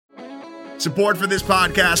Support for this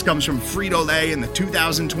podcast comes from Frito-Lay and the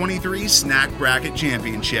 2023 Snack Bracket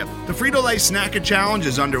Championship. The Frito-Lay Snack-It Challenge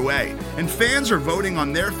is underway, and fans are voting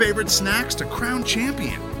on their favorite snacks to crown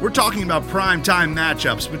champion. We're talking about prime-time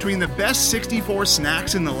matchups between the best 64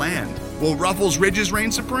 snacks in the land. Will Ruffles Ridges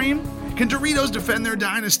reign supreme? Can Doritos defend their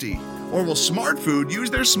dynasty? Or will Smart Food use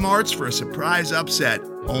their smarts for a surprise upset?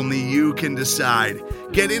 Only you can decide.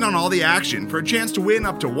 Get in on all the action for a chance to win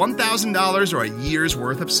up to $1,000 or a year's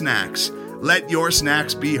worth of snacks. Let your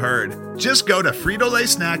snacks be heard. Just go to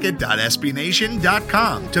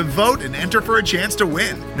fritolaysnacket.sbnation.com to vote and enter for a chance to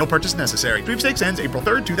win. No purchase necessary. Sweepstakes ends April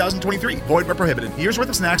 3rd, 2023. Void where prohibited. Year's worth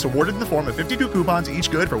of snacks awarded in the form of 52 coupons, each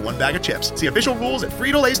good for one bag of chips. See official rules at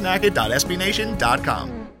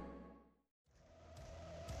fritolaysnacket.sbnation.com.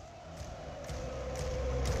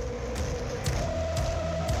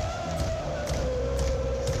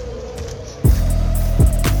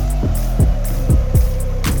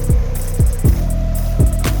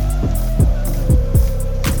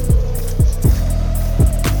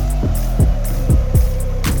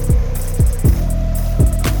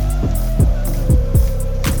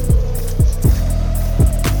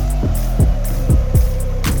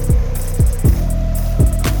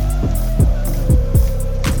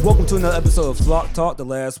 To another episode of Flock Talk, the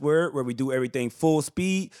last word, where we do everything full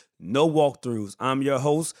speed, no walkthroughs. I'm your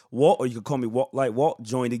host, Walt, or you can call me Walt like Walt.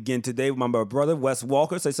 Joined again today with my brother, Wes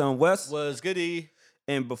Walker. Say something, Wes. Was goody.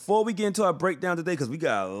 And before we get into our breakdown today, because we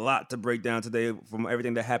got a lot to break down today from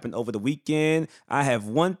everything that happened over the weekend, I have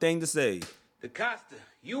one thing to say. Decosta,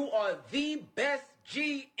 you are the best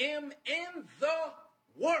GM in the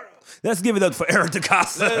world. Let's give it up for Eric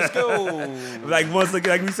Decosta. Let's go. Like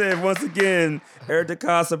we said, once again, Eric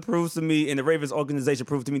Decosta proves to me, and the Ravens organization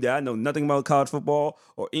proved to me that I know nothing about college football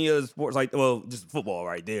or any other sports, just football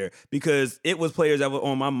right there. Because it was players that were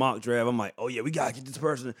on my mock draft. I'm like, oh yeah, we gotta get this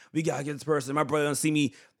person. My brother done see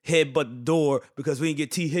me headbutt the door because we didn't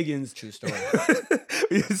get T. Higgins. True story.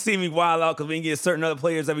 You see me wild out because we didn't get certain other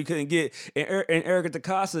players that we couldn't get. And Eric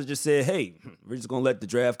Decosta just said, hey, we're just gonna let the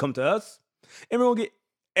draft come to us, and we're gonna get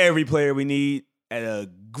every player we need at a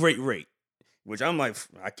great rate, which I'm like,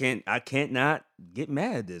 I can't not get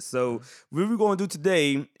mad at this. So what we're going to do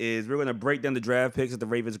today is we're going to break down the draft picks that the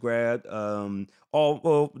Ravens grabbed,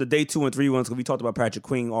 the day 2 and 3 ones, because we talked about Patrick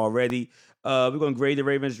Queen already. We're going to grade the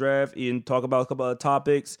Ravens draft and talk about a couple of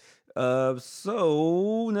topics.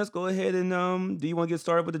 So let's go ahead and do you want to get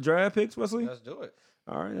started with the draft picks, Wesley? Let's do it.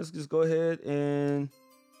 All right, let's just go ahead and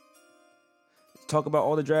talk about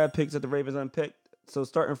all the draft picks that the Ravens unpicked. So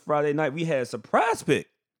starting Friday night, we had a surprise pick.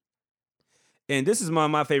 And this is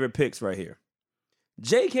my favorite picks right here.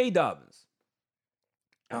 J.K. Dobbins.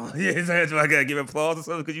 Oh, yeah, that's why I got to give applause or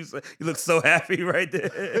something because you look so happy right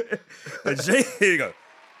there. Here you go.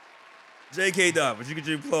 J.K. Dobbins. You get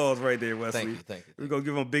your applause right there, Wesley. Thank you. We're going to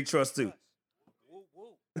give him big trust, too.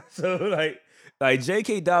 So, like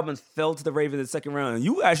J.K. Dobbins fell to the Ravens in the second round. And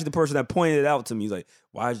you actually the person that pointed it out to me. He's like,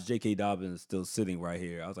 why is J.K. Dobbins still sitting right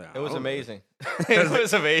here? I was like, it was amazing. It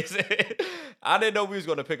was amazing. I didn't know we was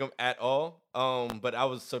going to pick him at all. But I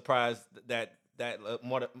was surprised that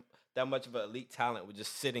much of an elite talent was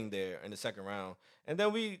just sitting there in the second round. And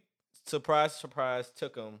then we, surprise,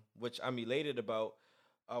 took him, which I'm elated about.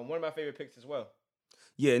 One of my favorite picks as well.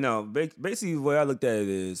 Yeah, no, basically the way I looked at it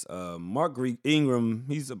is Mark Ingram,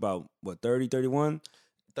 he's about, 31?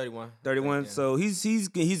 31. 31. Yeah. So he's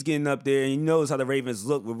getting up there, and you notice how the Ravens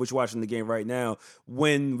look, which you're watching the game right now,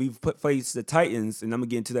 when we face the Titans, and I'm going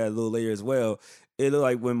to get into that a little later as well. It looked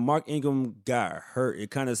like when Mark Ingram got hurt,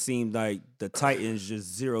 it kind of seemed like the Titans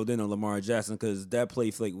just zeroed in on Lamar Jackson because that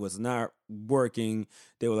play flick was not working.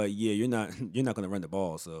 They were like, yeah, you're not going to run the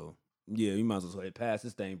ball, so... yeah, you might as well go ahead and pass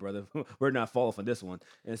this thing, brother. We're not falling for this one.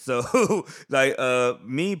 And so,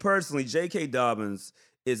 me personally, J.K. Dobbins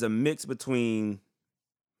is a mix between...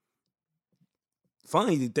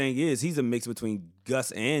 Funny thing is, he's a mix between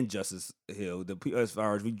Gus and Justice Hill. As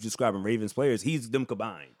far as we describing Ravens players, he's them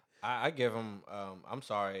combined. I give him... I'm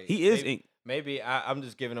sorry. He is... Maybe I'm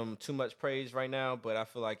just giving him too much praise right now, but I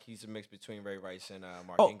feel like he's a mix between Ray Rice and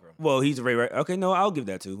Mark Ingram. Well, he's a Ray Rice. Okay, no, I'll give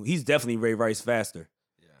that too. He's definitely Ray Rice faster.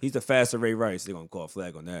 He's the faster Ray Rice. They're going to call a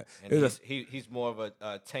flag on that. And he's more of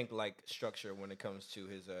a tank-like structure when it comes to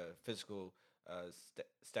his physical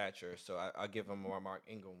stature. So I'll give him more Mark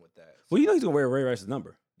Ingram with that. Well, you know he's going to wear Ray Rice's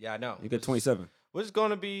number. Yeah, I know. He got 27. Which is going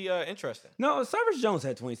to be interesting. No, Cyrus Jones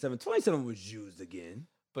had 27. 27 was used again.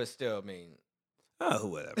 But still, I mean. Oh,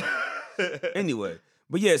 whatever. Anyway.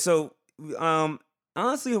 But yeah, so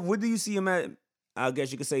honestly, what do you see him at, I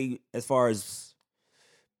guess you could say, as far as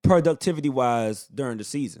productivity-wise during the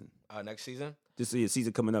season? Next season? This is a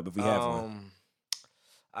season coming up if we have one.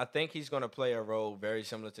 I think he's going to play a role very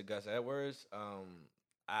similar to Gus Edwards.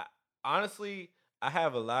 I honestly, I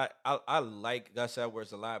have a lot. I like Gus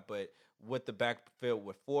Edwards a lot, but with the backfield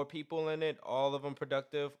with 4 people in it, all of them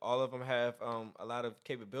productive, all of them have a lot of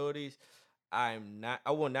capabilities. I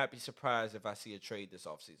will not be surprised if I see a trade this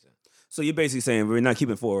offseason. So you're basically saying we're not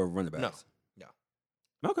keeping 4 running No, backs? no.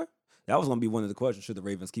 Okay. That was going to be one of the questions. Should the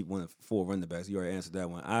Ravens keep 4 running backs? You already answered that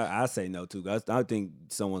one. I say no, too. I think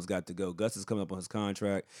someone's got to go. Gus is coming up on his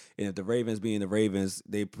contract. And if the Ravens being the Ravens,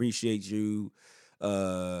 they appreciate you,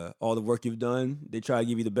 all the work you've done. They try to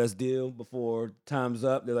give you the best deal before time's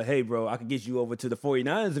up. They're like, hey, bro, I can get you over to the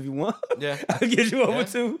 49ers if you want. Yeah. I can get you over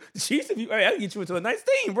to the Chiefs if you – I can get you into a nice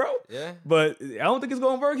team, bro. Yeah. But I don't think it's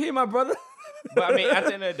going to work here, my brother. But I mean, at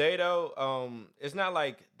the end of the day, though, it's not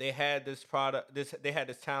like they had this product. They had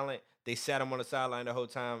this talent. They sat him on the sideline the whole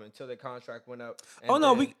time until their contract went up. Oh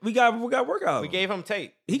no, we got work out. We gave him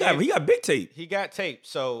tape. He got big tape. He got tape,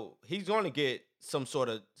 so he's going to get some sort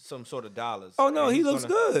of dollars. Oh no, he looks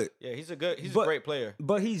good. Yeah, he's a great player.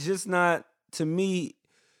 But he's just not, to me.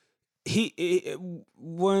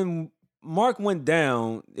 When Mark went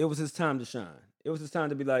down, it was his time to shine. It was his time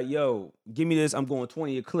to be like, yo, give me this. I'm going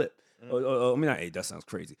 20 a clip. I mean, not 8. That sounds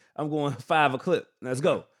crazy. I'm going 5 a clip. Let's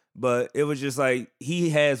go. But it was just like he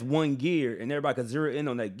has one gear, and everybody could zero in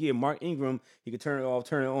on that gear. Mark Ingram, he could turn it off,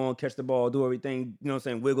 turn it on, catch the ball, do everything. You know what I'm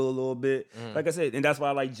saying? Wiggle a little bit. Like I said, and that's why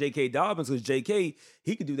I like J.K. Dobbins, because J.K.,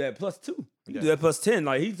 he could do that +2. He could do that +10.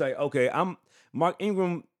 Like, he's like, okay, Mark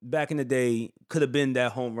Ingram back in the day could have been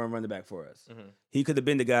that home run running back for us. He could have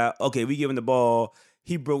been the guy, okay, we give him the ball.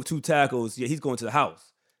 He broke 2 tackles. Yeah, he's going to the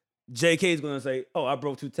house. J.K. is going to say, oh, I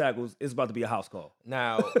broke 2 tackles. It's about to be a house call.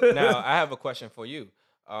 Now, I have a question for you.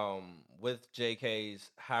 With J.K.'s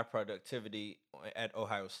high productivity at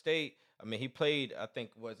Ohio State, I mean, he played, I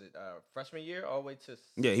think, was it freshman year all the way to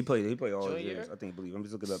he played all his years. Year? I believe. I'm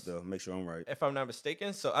just looking it up, though, make sure I'm right. If I'm not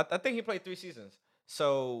mistaken. So I think he played 3 seasons.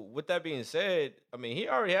 So with that being said, I mean, he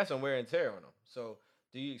already has some wear and tear on him. So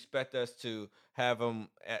do you expect us to have him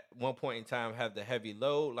at one point in time have the heavy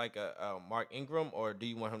load like a Mark Ingram, or do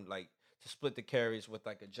you want him like to split the carries with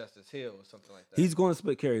like a Justice Hill or something like that? He's going to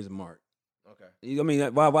split carries with Mark. Okay. I mean,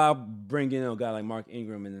 why bring in a guy like Mark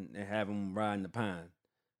Ingram and have him riding the pine?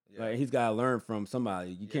 Yeah. Like, he's got to learn from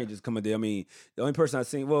somebody. You can't just come in there. I mean, the only person I've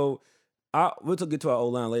seen, we'll get to our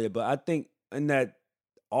O-line later, but I think in that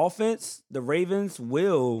offense, the Ravens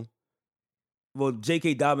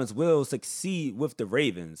J.K. Dobbins will succeed with the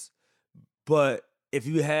Ravens. But if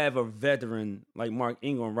you have a veteran like Mark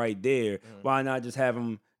Ingram right there, why not just have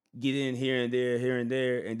him get in here and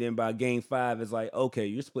there, and then by game 5, it's like, okay,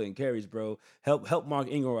 you're splitting carries, bro. Help Mark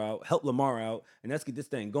Ingram out, help Lamar out, and let's get this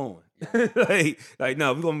thing going. Yeah. like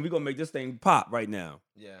no, we're gonna make this thing pop right now.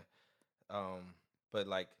 Yeah. But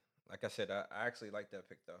like I said, I actually like that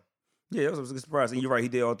pick though. Yeah, that was a surprise. And you're right, he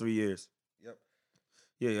did all 3 years. Yep.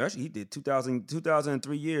 Yeah, actually, he did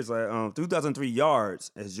 2003 years, 2003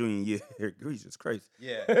 yards as junior year. Jesus Christ.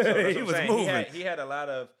 Yeah, so he was moving. He had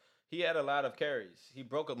a lot of carries. He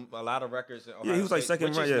broke a lot of records. In Ohio he was like State,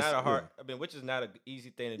 second. Which is not a hard. I mean, which is not an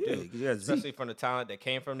easy thing to do, you got especially Zeke. from the talent that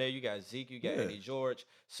came from there. You got Zeke, you got Eddie George.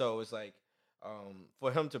 So it's like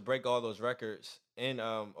for him to break all those records in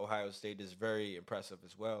Ohio State is very impressive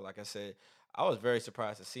as well. Like I said, I was very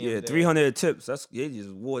surprised to see him. Yeah, 300 tips. He just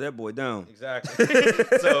wore that boy down. Exactly.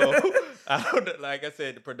 So, like I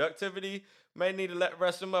said, the productivity may need to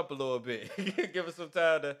rest him up a little bit. Give us some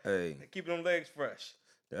time to keep them legs fresh.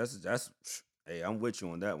 That's. Hey, I'm with you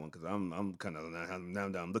on that one because I'm kind of now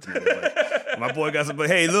I'm looking at it like my boy got some. But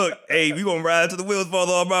hey, look, we gonna ride till the wheels fall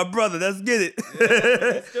off, my brother. Let's get it.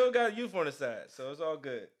 Yeah, he still got youth on the side, so it's all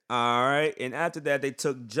good. All right, and after that, they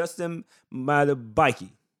took Justin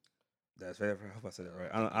Madubuike. That's fair. I hope I said that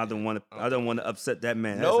right. I don't want to upset that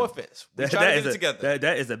man. No offense. We try to get it together.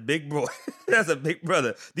 That is a big boy. That's a big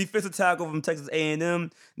brother. Defensive tackle from Texas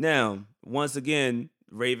A&M. Now, once again,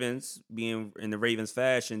 Ravens, being in the Ravens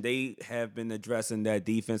fashion, they have been addressing that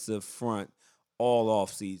defensive front all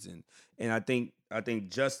off season, and I think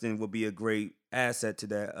Justin will be a great asset to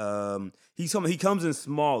that. He comes in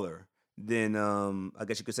smaller than I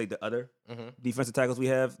guess you could say the other defensive tackles we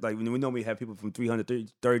have. Like we normally have people from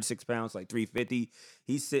 336 pounds, like 350.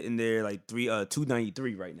 He's sitting there like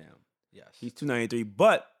 293 right now. Yes, he's 293,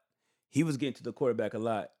 but he was getting to the quarterback a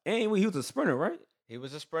lot, and he was a sprinter, right? He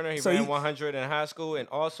was a sprinter. He ran 100 in high school, and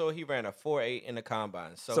also he ran a 4.8 in the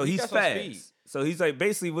combine. So he's got fast. Speed. So he's like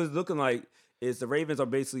basically what's looking like is the Ravens are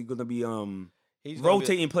basically going to be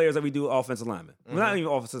rotating players that we do offensive linemen. We're not even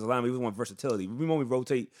offensive linemen. We want versatility. We want to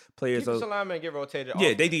rotate players. Defensive linemen get rotated.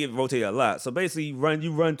 Yeah, they did get rotated a lot. So basically,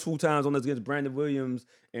 you run 2 times on us against Brandon Williams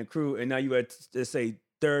and crew, and now you at let's say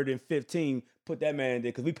 3rd and 15, put that man in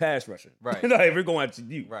there because we pass rushing. Right. Like, we're going after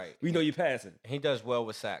you. Right. We know you're passing. He does well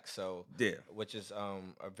with sacks, so Yeah. which is a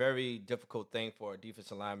very difficult thing for a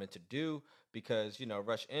defensive lineman to do because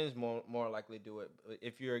rush ends more likely do it.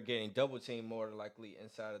 If you're getting double team, more likely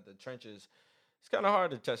inside of the trenches, it's kind of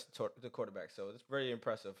hard to test the quarterback. So it's very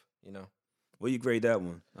impressive. What do you grade that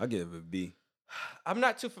one? I give it a B. I'm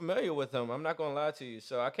not too familiar with him. I'm not gonna lie to you,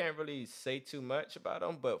 so I can't really say too much about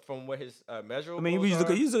him. But from what his measurables, I mean, you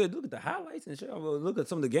look at the highlights and shit. Look at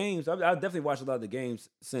some of the games. I definitely watched a lot of the games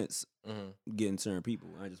since getting certain people.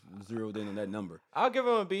 I just zeroed in on that number. I'll give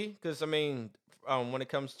him a B because when it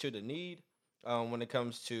comes to the need, when it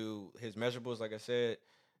comes to his measurables, like I said,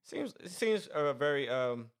 it seems very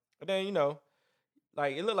then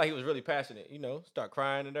like it looked like he was really passionate, start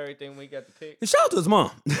crying and everything when he got the pick. And shout out to his mom.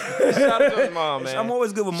 Shout out to his mom, man. I'm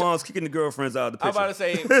always good with moms kicking the girlfriends out of the picture. I'm about to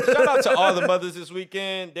say, shout out to all the mothers this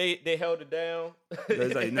weekend. They held it down.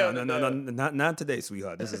 It's like, no, not today,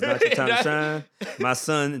 sweetheart. This is not your time to shine. My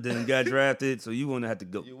son then got drafted, so you won't have to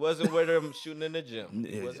go. You wasn't with him shooting in the gym.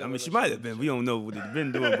 I mean, she might have been. We don't know what he's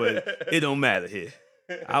been doing, but it don't matter here.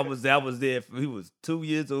 I was there. He was 2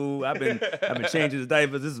 years old. I've been changing his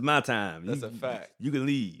diapers. This is my time. That's a fact. You can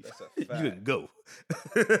leave. That's a fact. You can go.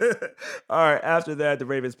 All right. After that, the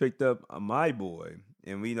Ravens picked up my boy,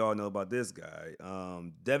 and we all know about this guy,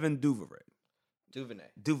 Devin Duvernay.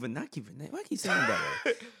 Not Duvernay. Why keep saying that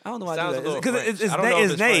way? I don't know why. Sounds I do that. Because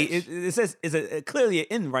it's name. It says it's clearly an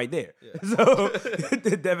N right there. Yeah. So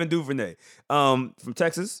Devin Duvernay, from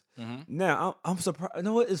Texas. Mm-hmm. Now I'm surprised. You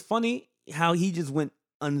know what? It's funny how he just went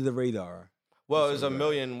under the radar. Well, there's a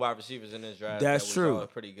million wide receivers in this draft. That's true. All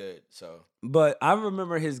pretty good. So, but I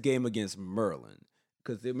remember his game against Merlin.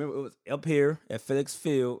 Because remember, it was up here at FedEx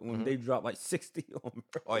Field when they dropped like 60 on Merlin.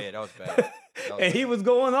 Oh, yeah, that was bad. He was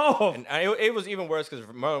going off. And it was even worse because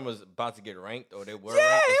Merlin was about to get ranked, or they were ranked.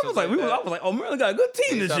 Yeah, it was like, I was like, oh, Merlin got a good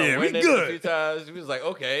team this year. We good. A few times. He was like,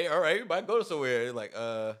 okay, all right, we might go somewhere. Like,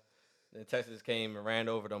 then Texas came and ran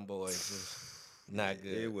over them boys. It was not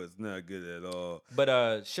good. It was not good at all.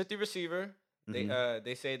 But shifty receiver.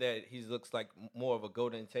 They say that he looks like more of a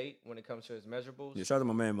Golden Tate when it comes to his measurables. Yeah, shout out to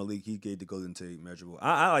my man Malik. He gave the Golden Tate measurable.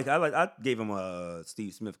 I gave him a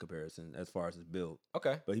Steve Smith comparison as far as his build.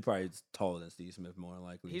 Okay, but he probably is taller than Steve Smith more than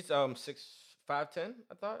likely. He's 5'10". I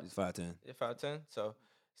thought he's 5'10". Yeah, 5'10". So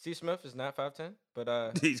Steve Smith is not 5'10",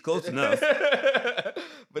 but he's close enough.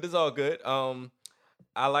 But it's all good.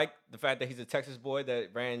 I like the fact that he's a Texas boy that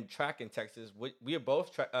ran track in Texas. We are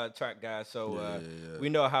both track guys, so we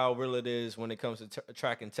know how real it is when it comes to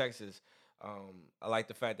track in Texas. I like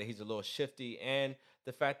the fact that he's a little shifty, and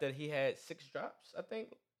the fact that he had 6 drops, I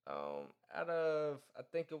think, out of, I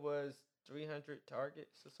think it was 300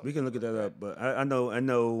 targets or something. We can look at that up, but I know.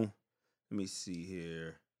 Let me see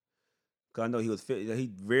here. Cause I know he was fit.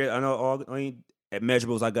 I know at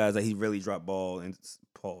measurables I got is that he really dropped ball and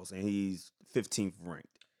pause, and he's 15th ranked.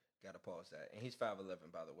 Gotta pause that. And he's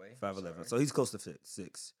 5'11", by the way. 5'11". So he's close to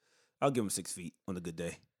 6. I'll give him 6 feet on a good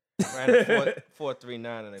day. Ran a 4.39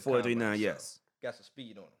 in the 4.39, yes. So got some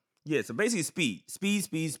speed on him. Yeah, so basically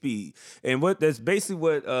speed. And that's basically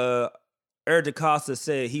what Eric Decosta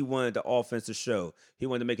said he wanted the offense to show. He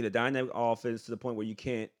wanted to make it a dynamic offense to the point where you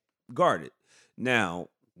can't guard it. Now,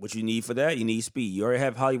 what you need for that, you need speed. You already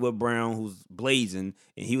have Hollywood Brown, who's blazing,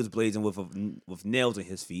 and he was blazing with nails in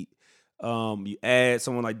his feet. You add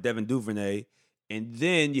someone like Devin Duvernay, and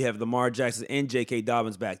then you have Lamar Jackson and J.K.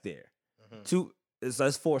 Dobbins back there. Mm-hmm.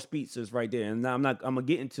 That's 4 speedsters right there. And now I'm gonna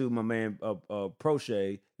get into my man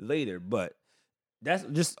Proche later, but that's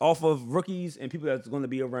just off of rookies and people that's going to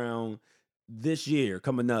be around this year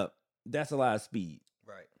coming up. That's a lot of speed,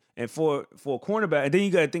 right? And for a cornerback, and then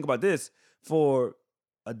you got to think about this for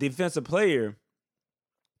a defensive player.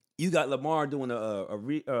 You got Lamar doing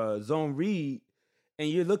a zone read. And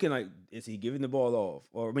you're looking like, is he giving the ball off?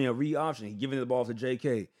 Or, a read option. He giving the ball to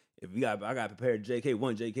JK. I got to prepare JK.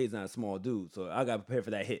 JK's not a small dude, so I got to prepare for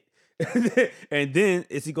that hit. And then,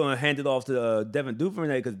 is he going to hand it off to Devin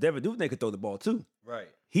Duvernay? Because Devin Duvernay could throw the ball, too. Right.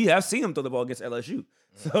 I've seen him throw the ball against LSU.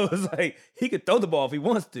 Mm-hmm. So, it's like, he could throw the ball if he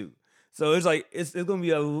wants to. So, it's like, it's going to be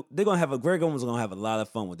they're going to have Greg Owens is going to have a lot of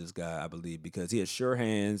fun with this guy, I believe, because he has sure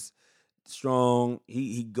hands. Strong.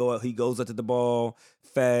 He goes up to the ball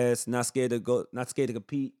fast, not scared to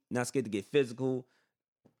compete, not scared to get physical.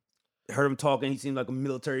 Heard him talking, he seemed like a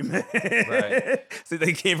military man. Right. So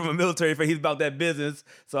they came from a military fan. He's about that business.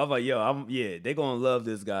 So I'm like, they're gonna love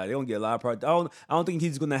this guy. They're gonna get a lot of product. I don't think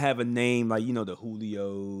he's gonna have a name like, the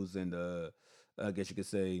Julios and I guess you could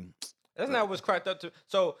say. That's not what's cracked up to.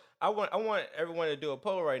 So I want everyone to do a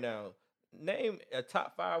poll right now. Name a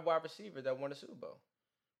top 5 wide receiver that won a Super Bowl.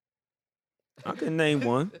 I can name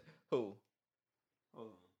one. Who?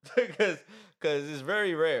 Because it's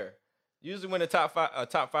very rare. Usually when a top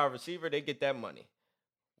five receiver, they get that money.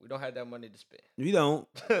 We don't have that money to spend. You don't.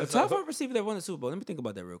 A top 5 receiver that won the Super Bowl. Let me think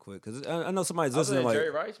about that real quick, because I know somebody's listening. Like Jerry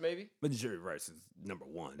Rice, maybe. But Jerry Rice is number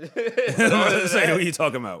 1. What are you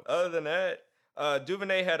talking about? Other than that,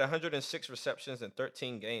 Duvernay had 106 receptions in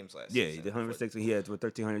 13 games last season. Yeah, he did 106, and he had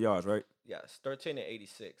 1,300 yards, right? Yes,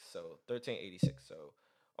 1386. So 1386. So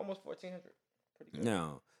almost 1,400. Pretty good.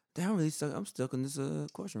 No, damn, really stuck. I'm stuck on this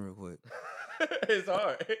question real quick. It's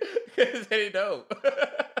hard because they don't.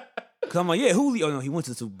 Come on, yeah, Julio. Oh, no, he went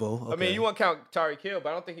to the Super Bowl. Okay. I mean, you want to count Tyreek Hill, but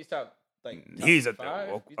I don't think he's top. Like he's top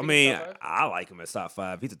a. 5? I mean, I like him as top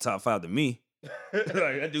 5. He's a top 5 to me. Like,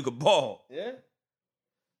 that dude could ball. Yeah.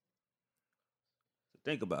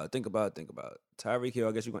 Think about it. Tyreek Hill.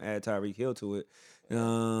 I guess you're gonna add Tyreek Hill to it.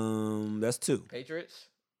 That's 2. Patriots.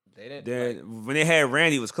 They didn't. When they had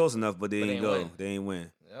Randy, it was close enough, but they didn't go. Win. They didn't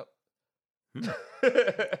win. Yep.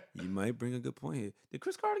 You might bring a good point here. Did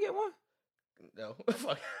Chris Carter get one? No.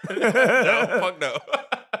 Fuck. No. Fuck no.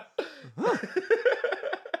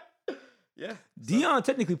 Yeah. Dion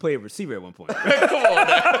technically played receiver at one point. Come on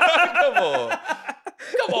now.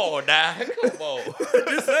 Come on now.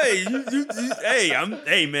 Just say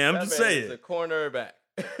hey man, I'm just saying. He's a cornerback.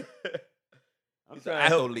 I'm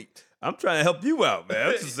trying to help you out, man.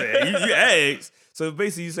 I'm just saying. You asked. So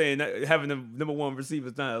basically, you're saying that having the number 1 receiver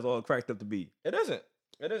is not all cracked up to be. It isn't.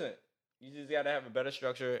 You just got to have a better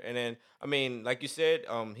structure. And then, I mean, like you said,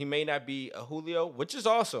 he may not be a Julio, which is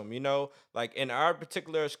awesome. You know, like in our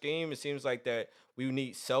particular scheme, it seems like that we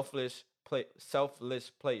need selfless players.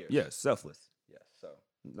 Yes, selfless. Yes. So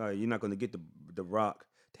You're not going to get the rock.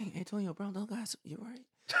 Dang, Antonio Brown, those guys, you're right.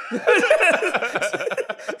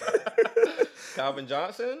 Calvin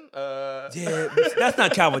Johnson. Yeah, that's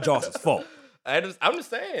not Calvin Johnson's fault. I'm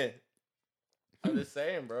just saying.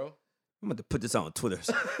 Bro. I'm going to put this on Twitter.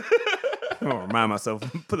 I'm gonna remind myself.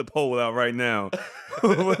 Put a poll out right now.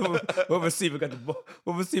 What receiver got the ball?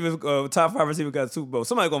 What receiver? Top 5 receiver got the Super Bowl?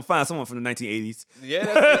 Somebody gonna find someone from the 1980s. Yeah,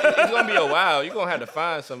 it's gonna be a while. You're gonna have to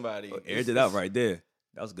find somebody. Aired it out right there.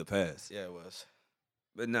 That was a good pass. Yeah, it was.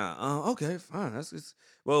 But nah. Okay, fine. That's just,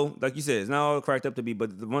 well, like you said, it's not all cracked up to be.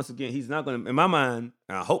 But once again, he's not gonna. In my mind,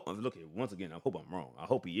 and I hope. Look at once again. I hope I'm wrong. I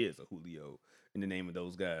hope he is a Julio in the name of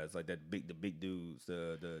those guys, like the big dudes,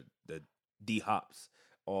 the D Hops.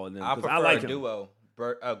 I prefer like a duo,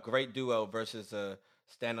 a great duo versus a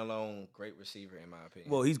standalone great receiver, in my opinion.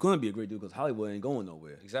 Well, he's going to be a great dude because Hollywood ain't going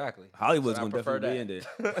nowhere. Exactly. Hollywood's going to definitely be in there.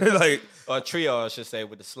 Like, or a trio, I should say,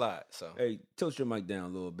 with the slot. So hey, tilt your mic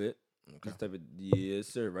down a little bit. Okay. Yes,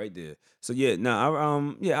 sir, right there. So yeah,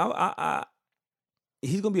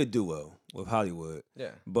 he's going to be a duo with Hollywood.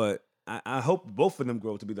 Yeah. But I hope both of them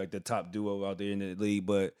grow to be like the top duo out there in the league.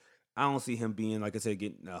 But I don't see him being, like I said,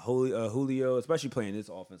 getting a Julio, especially playing this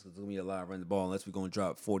offense, because there's going to be a lot of running the ball unless we're going to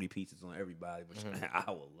drop 40 pieces on everybody, which I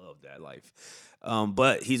would love that life.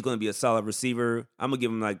 But he's going to be a solid receiver. I'm going to give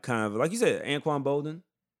him like kind of, like you said, Anquan Bolden.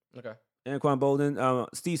 Okay. Anquan Bolden.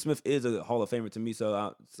 Steve Smith is a Hall of Famer to me,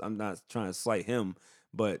 so I'm not trying to slight him.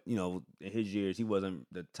 But, you know, in his years, he wasn't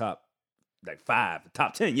the top, like 5,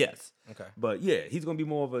 top 10, yes. Okay. But yeah, he's gonna be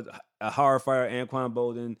more of a hard fire. Anquan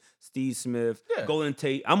Bolden, Steve Smith, Golden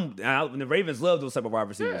Tate. And the Ravens love those type of wide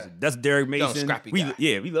receivers. Yeah. That's Derek Mason. We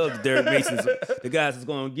love the Derek Masons, the guys that's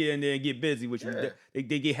gonna get in there and get busy, which they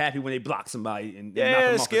get happy when they block somebody and knock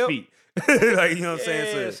them off their feet. Like, you know what I'm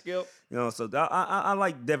saying? So, you know, so I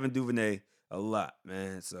like Devin Duvernay a lot,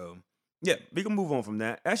 man. So yeah, we can move on from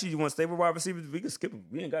that. Actually, you want to stay with wide receivers? We can skip them.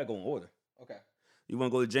 We ain't gotta go in order. Okay. You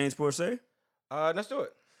want to go to James Prochet? Let's do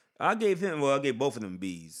it. I gave both of them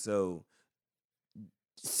B's. So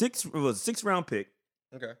 6th round pick.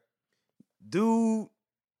 Okay. Dude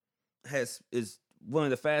is one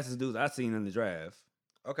of the fastest dudes I've seen in the draft.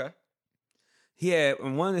 Okay. He had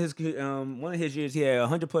in one of his years he had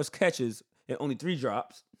 100+ catches and only 3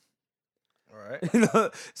 drops. All right. You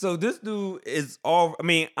know? So this dude is all. I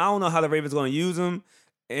mean, I don't know how the Ravens going to use him.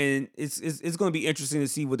 And it's going to be interesting to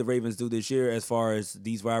see what the Ravens do this year as far as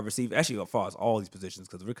these wide receivers. Actually, as far as all these positions,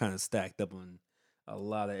 because we're kind of stacked up on a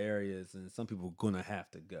lot of areas, and some people are going to have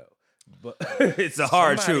to go. But it's a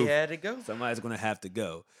hard truth. Somebody had to go. Somebody's going to have to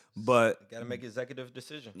go. But got to make an executive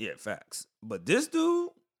decision. Yeah, facts. But this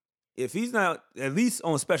dude, if he's not at least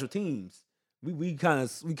on special teams, we kind of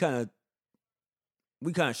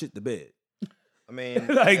shit the bed. I mean,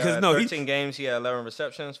 13 games, he had 11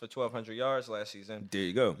 receptions for 1,200 yards last season. There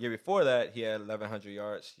you go. Year before that, he had 1,100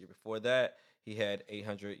 yards. Year before that, he had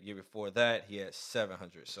 800. Year before that, he had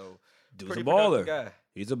 700. So Dude's a Pretty productive baller. guy.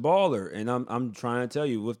 He's a baller, and I'm trying to tell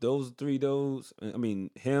you, with those three, I mean,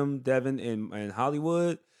 him, Devin, and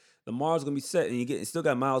Hollywood, Lamar's gonna be set, and you still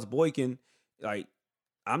got Miles Boykin. Like,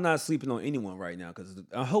 I'm not sleeping on anyone right now because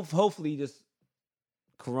hopefully this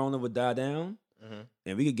Corona would die down,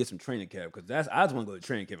 and we could get some training camp because I just want to go to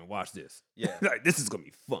training camp and watch this. Yeah, like this is gonna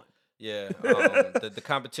be fun. Yeah, the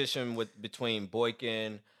competition between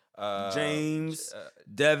Boykin, James,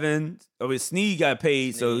 Devin. I mean, Snead got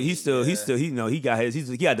paid, so he got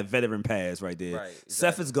the veteran pass right there. Right, exactly.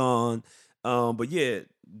 Seth is gone, but yeah,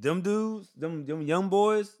 them dudes, them young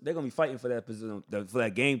boys, they're gonna be fighting for that position, for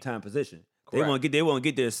that game time position. Correct. They want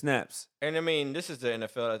to get their snaps. And I mean, this is the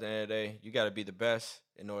NFL. At the end of the day, you got to be the best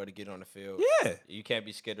in order to get on the field. Yeah, you can't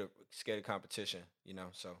be scared of competition.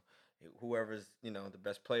 So whoever's the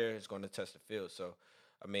best player is going to test the field. So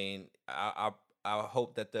I mean, I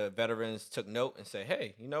hope that the veterans took note and say,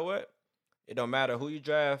 hey, you know what? It don't matter who you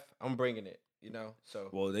draft, I'm bringing it. So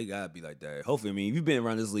well, they gotta be like that. Hopefully, I mean, if you've been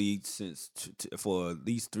around this league for at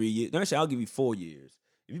least 3 years. No, actually, I'll give you 4 years.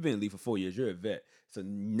 If you've been in the league for 4 years, you're a vet. So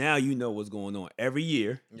now you know what's going on. Every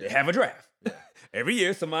year, they have a draft. Yeah. Every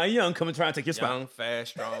year, somebody young come and try to take your spot. Young,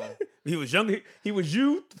 fast, strong. He was young. He was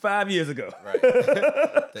you 5 years ago. Right.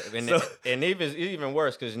 and even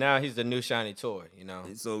worse because now he's the new shiny toy,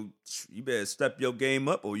 And so you better step your game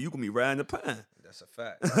up or you going to be riding the pine. That's a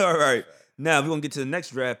fact. All right. Now we're going to get to the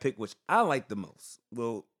next draft pick, which I like the most.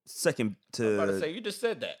 Well, second to... I'm about to say, you just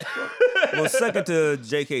said that. Well, second to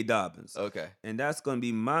J.K. Dobbins. Okay. And that's going to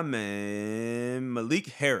be my man, Malik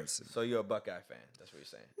Harrison. So you're a Buckeye fan. That's what you're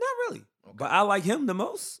saying. Not really. Okay. But I like him the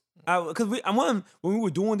most. Because when we were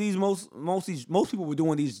doing these, most people were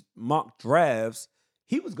doing these mock drafts,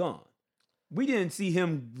 he was gone. We didn't see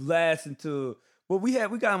him last until... Well, we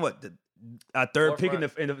got him, our third fourth pick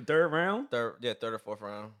round. in the third round? Third or fourth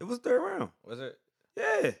round. It was third round. Was it? Yeah.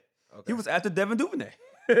 Okay. He was after Devin Duvernay.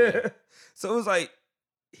 Yeah. So it was like,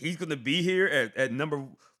 he's going to be here at number,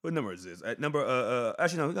 what number is this? At number,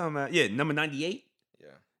 actually, no, we're talking about, number 98. Yeah.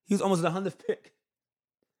 He was almost the 100th pick.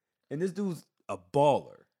 And this dude's a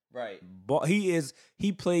baller. Right.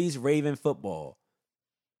 He plays Raven football.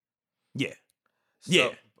 Yeah. Yeah.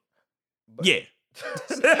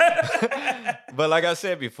 But like I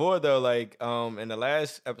said before, though, like in the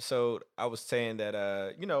last episode, I was saying that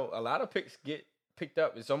a lot of picks get picked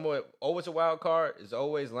up. It's always a wild card. It's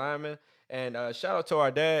always linemen. And shout out to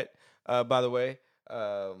our dad, by the way.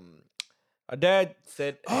 Our dad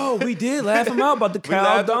said, "Oh, we did laugh him out about the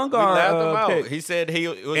Cal Dungar. We laughed him out. Pick. He said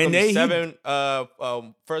it was going to be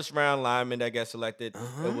 7 first round linemen that got selected.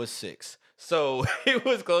 It was 6, so it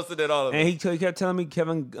was closer than all of them. And he kept telling me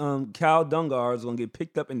Cal Dungar is going to get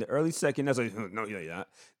picked up in the early second. I was like, no, you're not.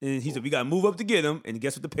 And he said we got to move up to get him. And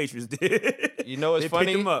guess what the Patriots did? You know what's funny?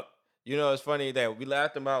 Picked him up. You know, it's funny that we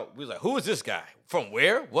laughed him out. We was like, who is this guy? From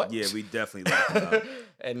where? What? Yeah, we definitely laughed him out.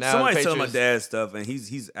 And now somebody's telling my dad stuff, and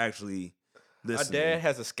he's actually listening. Our dad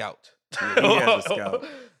has a scout. Yeah, he has a scout.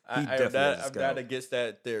 I'm not against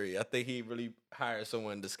that theory. I think he really hired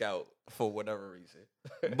someone to scout for whatever reason.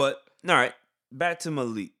 But, all right, back to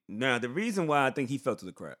Malik. Now, the reason why I think he fell to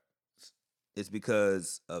the cracks is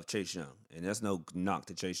because of Chase Young. And that's no knock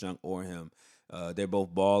to Chase Young or him. They're both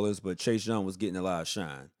ballers, but Chase Young was getting a lot of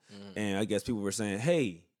shine. And I guess people were saying,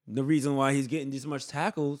 hey, the reason why he's getting this much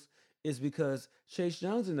tackles is because Chase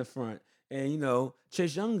Young's in the front. And,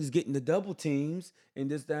 Chase Young is getting the double teams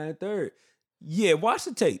and this, that, and third. Yeah, watch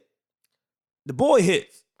the tape. The boy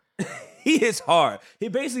hits. He hits hard. He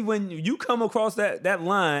basically, when you come across that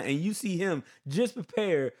line and you see him just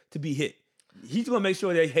prepare to be hit, he's going to make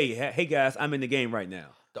sure that, hey, guys, I'm in the game right now.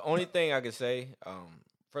 The only thing I can say,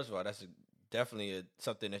 first of all, that's definitely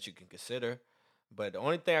something that you can consider. But the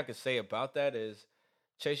only thing I can say about that is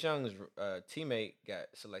Chase Young's teammate got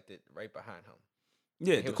selected right behind him.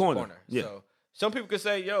 Yeah, the corner. Yeah. So some people could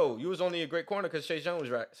say, yo, you was only a great corner because Chase Young was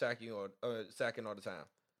sacking all the time.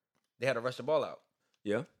 They had to rush the ball out.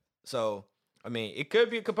 Yeah. So, I mean, it could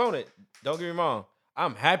be a component. Don't get me wrong.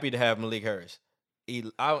 I'm happy to have Malik Harris.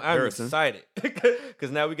 I'm excited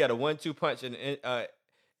because now we got a 1-2 punch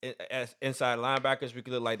as inside linebackers. We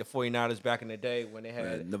could look like the 49ers back in the day when they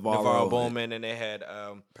had Navarro Bowman and they had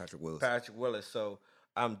Patrick Willis. So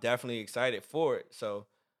I'm definitely excited for it. So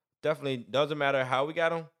definitely doesn't matter how we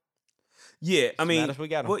got him. Yeah, I mean, we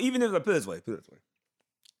got him. Well, even if I put it this way,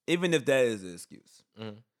 even if that is the excuse,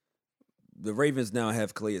 the Ravens now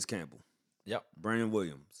have Calais Campbell. Yep. Brandon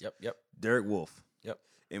Williams. Yep. Derek Wolfe. Yep.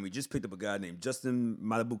 And we just picked up a guy named Justin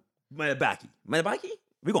Matabaki. We're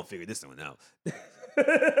gonna figure this one out.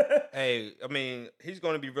 Hey, I mean, he's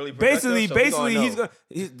going to be really basically he's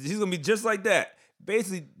gonna be just like that.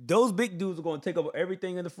 basically those big dudes are going to take over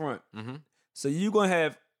everything in the front. Mm-hmm. So you're going to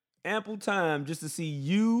have ample time just to see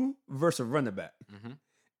you versus a running back. Mm-hmm.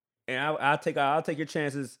 And I'll take your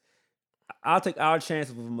chances. I'll take our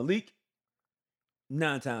chances with Malik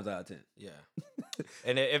 9 times out of 10. Yeah.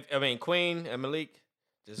 And Queen and Malik,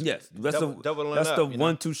 just that's doubling that's up, the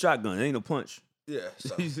 1-2 shotgun. It ain't no punch. Yeah.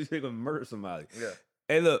 So. They're gonna murder somebody. Yeah.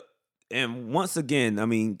 Hey, look, and once again, I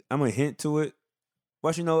mean, I'm gonna hint to it.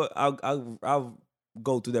 Well, you know what? I'll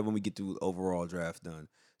go through that when we get through the overall draft done.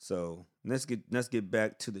 So let's get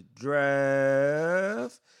back to the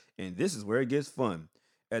draft, and this is where it gets fun.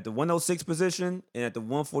 At the 106 position and at the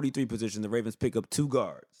 143 position, the Ravens pick up 2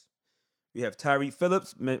 guards. We have Tyreek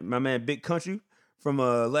Phillips, my man, Big Country from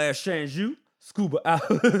Last Chance U, Scuba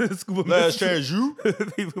Last Chance U.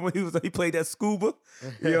 when he played that Scuba,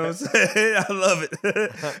 you know what I'm saying? I love it.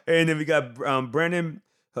 And then we got Brandon.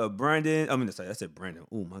 I said Brandon.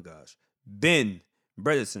 Oh my gosh, Ben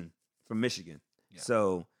Bredesen from Michigan. Yeah.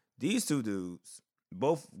 So these 2 dudes,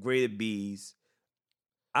 both graded Bs.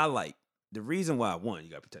 I like. The reason why, one, you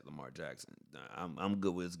got to protect Lamar Jackson. I'm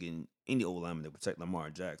good with getting any old lineman to protect Lamar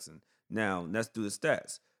Jackson. Now, let's do the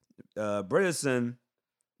stats. Bredesen,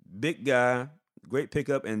 big guy, great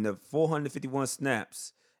pickup, and the 451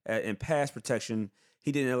 snaps in pass protection,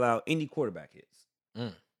 he didn't allow any quarterback hits.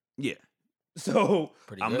 Yeah. So,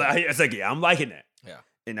 I'm liking that. Yeah.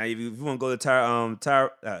 And now if you want to go to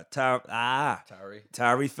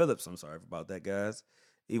Tyree Phillips, I'm sorry about that, guys.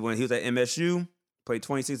 He was at MSU. Played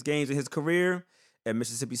 26 games in his career at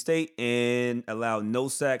Mississippi State and allowed no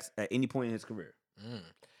sacks at any point in his career.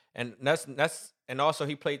 And and also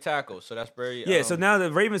he played tackle, so that's very So now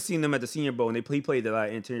the Ravens seen him at the Senior Bowl, and he played the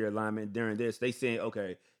interior alignment during this. They saying,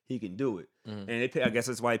 okay, he can do it, and I guess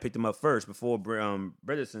that's why they picked him up first before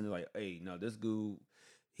Bredesen. Like, hey, no, this dude,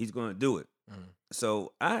 he's going to do it.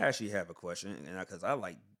 So I actually have a question, and because I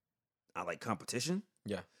like competition.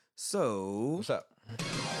 Yeah. So what's up?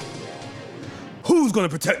 Who's gonna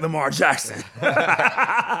protect Lamar Jackson?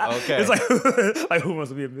 Okay, it's like who wants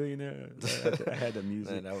to be a millionaire? I had the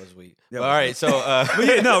music. Man, that was weak. Yeah, all right, so but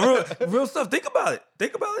yeah, no, real stuff. Think about it.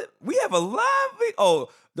 We have a live.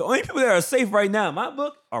 The only people that are safe right now in my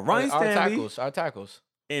book are Ryan Stanley, our tackles,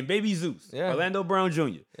 and Baby Zeus, yeah. Orlando Brown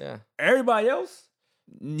Jr. Yeah, everybody else,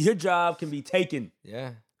 your job can be taken.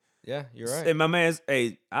 Yeah, you're right. And my man's,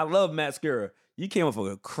 I love Matt Skura. You came up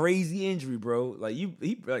with a crazy injury, bro. Like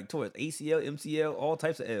he tore his ACL, MCL, all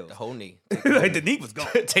types of L's. The whole knee. Like the knee was gone.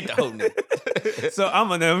 Take the whole knee. So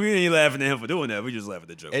we ain't laughing at him for doing that. We just laughing at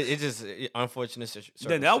the joke. It's just unfortunate.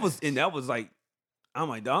 Then that was like, I'm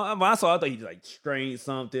like, when I saw, I thought he like strained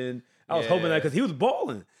something. I was hoping that because he was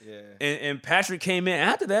balling. Yeah. And Patrick came in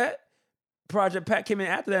after that. Project Pat came in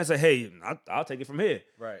after that and said, hey, I'll take it from here.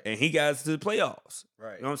 Right. And he got us to the playoffs.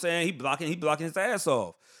 Right. You know what I'm saying? He blocking his ass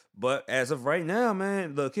off. But as of right now,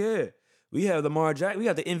 man, look here. We have Lamar Jackson. We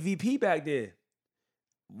got the MVP back there.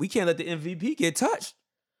 We can't let the MVP get touched.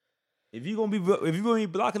 If you're gonna be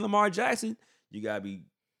blocking Lamar Jackson, you gotta be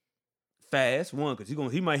fast. One, because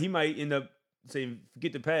he might end up saying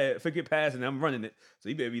forget pass, and I'm running it. So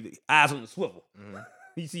you better be eyes on the swivel. Mm-hmm.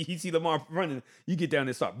 He see Lamar running, you get down there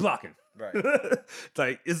and start blocking. Right. It's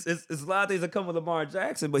like it's a lot of things that come with Lamar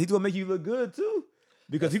Jackson, but he's gonna make you look good too.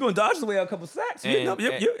 Because he's going to dodge the way out a couple sacks.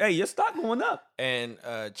 Your stock going up. And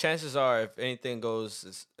chances are, if anything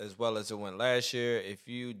goes as well as it went last year, if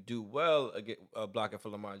you do well blocking for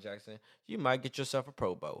Lamar Jackson, you might get yourself a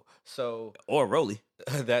Pro Bowl. Or a Rollie.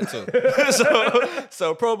 That too.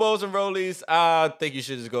 so Pro Bowls and Rollies, I think you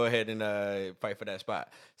should just go ahead and fight for that spot.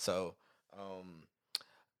 So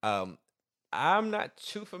I'm not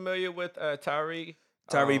too familiar with Tyree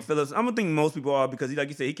Phillips. I'm gonna think most people are because, like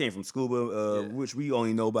you said, he came from Scuba, which we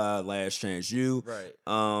only know by Last Chance U. Right.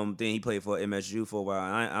 Then he played for MSU for a while.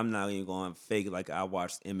 I'm not even going to fake it like I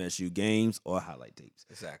watched MSU games or highlight tapes.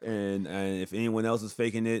 Exactly. And if anyone else is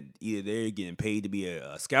faking it, either they're getting paid to be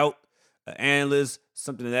a scout, an analyst,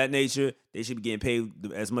 something of that nature. They should be getting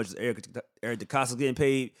paid as much as Eric Decosta getting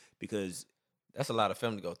paid because that's a lot of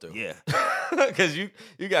film to go through. Yeah. Because you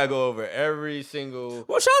got to go over every single...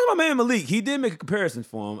 Well, shout out to my man Malik. He did make a comparison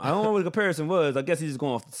for him. I don't know what the comparison was. I guess he's just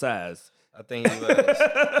going off the size. I think he was.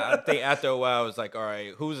 I think after a while, it was like, all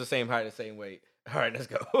right, who's the same height, the same weight? All right, let's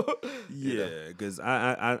go. Yeah, because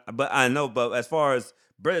but as far as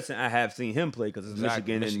Bredesen, I have seen him play because it's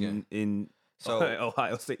Michigan. In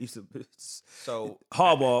Ohio State. So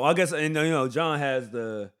hardball. I guess, and John has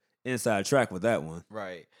the inside track with that one.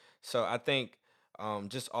 Right. So I think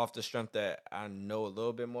just off the strength that I know a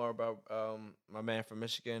little bit more about my man from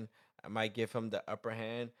Michigan, I might give him the upper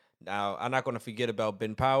hand. Now, I'm not going to forget about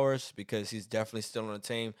Ben Powers because he's definitely still on the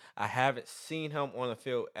team. I haven't seen him on the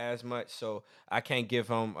field as much, so I can't give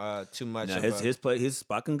him too much. Now, his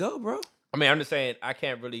spot can go, bro. I mean, I'm just saying I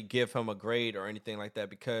can't really give him a grade or anything like that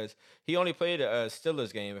because he only played a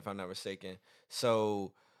Steelers game, if I'm not mistaken.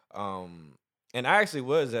 So, and I actually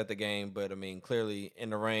was at the game, but I mean, clearly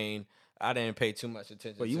in the rain, I didn't pay too much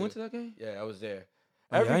attention. But you went to that game? Yeah, I was there.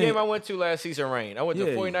 Every game I went to last season rained. I went to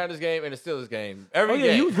the 49ers game and the Steelers game. Every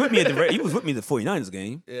game. You was with me at the 49ers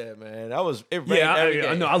game. Yeah, man. It rained every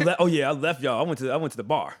game. I know. I left y'all. I went to the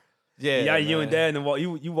bar. Yeah, you and Dad and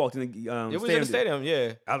you walked in the it was in the stadium,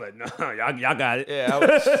 yeah. I was like, no, y'all got it. Yeah,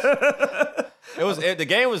 the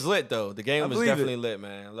game was lit though. The game was definitely lit,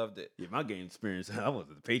 man. I loved it. Yeah, my game experience. I was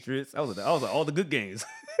at the Patriots. I was at all the good games.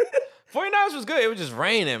 49ers was good. It was just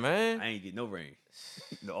raining, man. I ain't get no rain.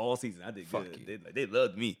 All season I did good. They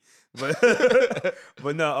loved me. But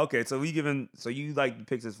but no, okay. So you like the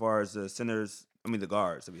picks as far as the centers, the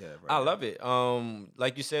guards that we have, right? I love it.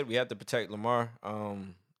 Like you said, we have to protect Lamar.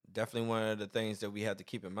 Definitely one of the things that we have to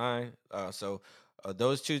keep in mind. So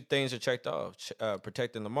those two things are checked off.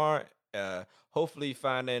 Protecting Lamar, hopefully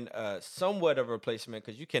finding somewhat of a replacement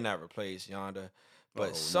because you cannot replace Yonder.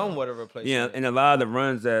 But somewhat of a replacement. Yeah, and a lot of the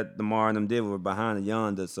runs that Lamar and them did were behind the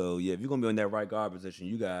Yonder. So, yeah, if you're going to be in that right guard position,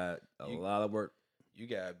 you got a lot of work. You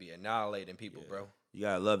got to be annihilating people, bro. You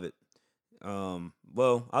got to love it.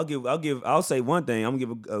 Well, I'll say one thing. I'm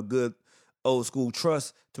going to give a good old school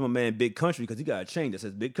trust to my man Big Country because he got a chain that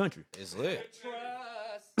says Big Country. It's lit.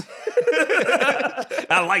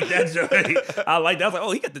 I like that, Joey. I like that. I was like,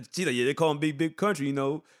 oh, he got the cheetah. Yeah, they call him Big Country,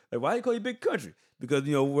 Like, why they call you Big Country? Because,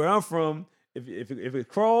 where I'm from, if it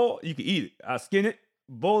crawl, you can eat it. I skin it,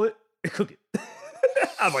 boil it, and cook it.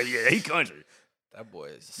 I was like, yeah, he country. That boy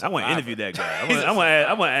is. I want to interview that guy. I want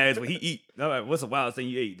to ask what he eat. I'm like, what's the wildest thing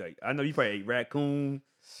you ate? Like, I know you probably ate raccoon,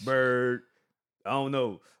 bird. I don't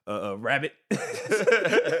know, rabbit,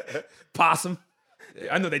 possum.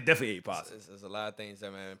 Yeah, I know they definitely ate possum. There's a lot of things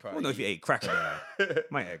that man probably. I don't know if he ate crocodile.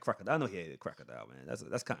 Might have crocodile. I know he ate crocodile, man.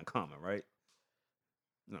 That's kind of common, right?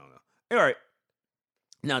 No. All right.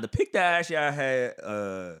 Now, the pick that actually I had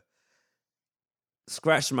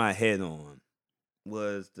scratched my head on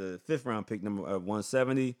was the 5th round pick, number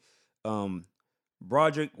 170.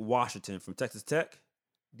 Broderick Washington from Texas Tech,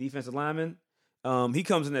 defensive lineman. He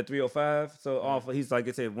comes in at 305. So he's like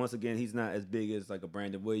I said, once again, he's not as big as like a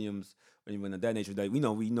Brandon Williams or anyone of that nature. Like we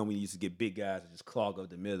know we used to get big guys that just clog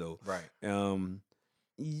up the middle. Right.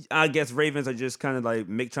 I guess Ravens are just kind of like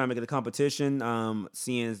trying to make it a competition.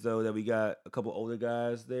 Seeing as though that we got a couple older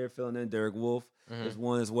guys there filling in. Derek Wolfe is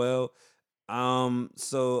one as well.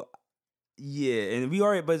 So yeah, and we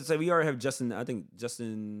already have Justin. I think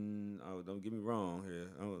Justin. Oh, don't get me wrong here.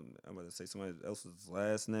 I'm about to say somebody else's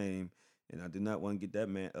last name, and I do not want to get that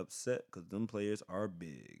man upset because them players are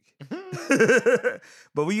big.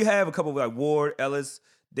 But we have a couple like Ward, Ellis.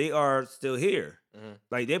 They are still here.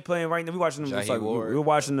 Like they're playing right now. We're watching them. We're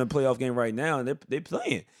watching the playoff game right now, and they're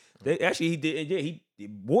playing. They actually he did. Yeah,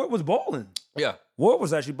 Ward was balling. Yeah, Ward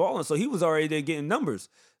was actually balling, so he was already there getting numbers.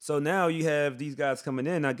 So now you have these guys coming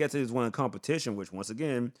in. I guess it's one competition, which once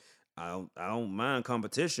again, I don't mind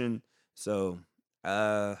competition. So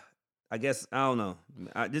I guess I don't know.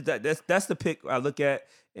 That's the pick I look at,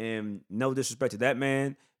 and no disrespect to that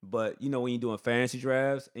man, but when you're doing fantasy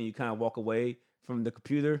drafts and you kind of walk away from the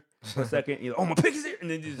computer for a second, you're like, oh, my pick is here, and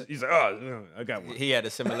then he's like, oh, I got one. He had a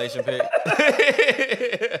simulation pick.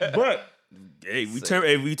 But hey, we turn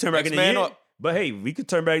back in the year. But hey, we could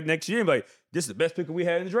turn back next year and be like, this is the best pick we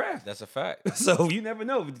had in the draft. That's a fact. So you never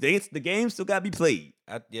know. The game still got to be played.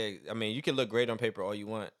 I mean, you can look great on paper all you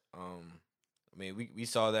want. I mean, we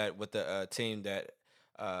saw that with the team that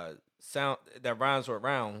rhymes with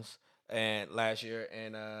rounds and last year,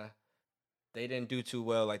 and they didn't do too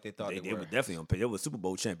well like they thought they were. They were definitely on paper. They were Super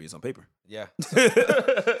Bowl champions on paper. Yeah.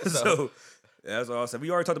 So that's all I said.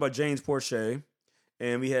 We already talked about James Porche,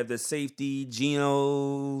 and we have the safety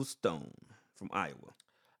Geno Stone from Iowa.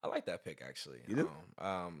 I like that pick actually. You do?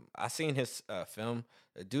 I seen his film.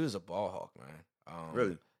 The dude is a ball hawk, man.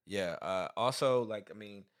 Really? Yeah. Also,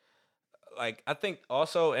 I think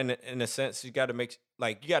also in a sense you got to make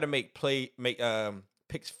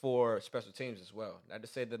picks for special teams as well. Not to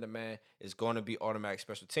say that the man is going to be automatic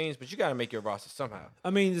special teams, but you got to make your roster somehow. I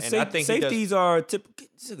mean, safeties are typical.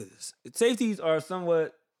 Safeties are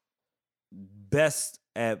somewhat best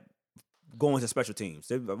at going to special teams.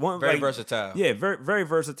 They're very versatile. Yeah, very very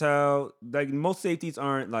versatile. Like most safeties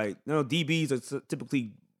aren't DBs are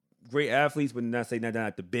typically great athletes, but not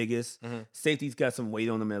like the biggest. Safeties got some weight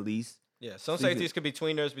on them at least. Yeah, some safeties could be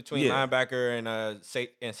tweeners between linebacker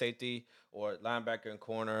and safety, or linebacker and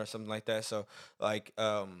corner or something like that. So like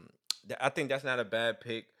I think that's not a bad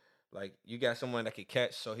pick. Like you got someone that could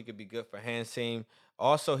catch, so he could be good for hand team.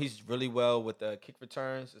 Also, he's really well with kick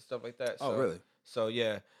returns and stuff like that. Oh, So, really? So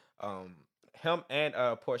yeah, him and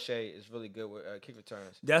Porsche is really good with kick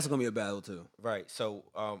returns. That's gonna be a battle too. Right. So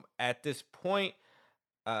at this point,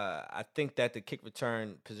 I think that the kick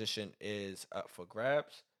return position is up for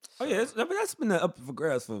grabs. So, Oh yeah, that's been up for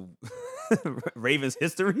grabs for Ravens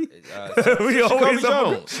history. Jacoby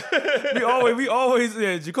Jones. we always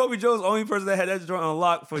Jacoby Jones, the only person that had that joint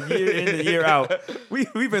unlocked for year in and year out.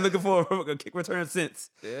 We've been looking for a kick return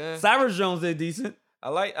since. Yeah. Cyrus Jones did decent. I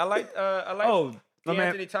like. Oh,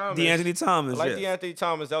 DeAnthony Thomas. DeAnthony Thomas. I like yes. DeAnthony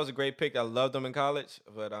Thomas. That was a great pick. I loved him in college.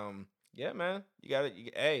 But yeah, man, you got it.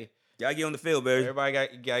 Hey, gotta get on the field, baby. Everybody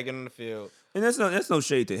got to get on the field. And that's no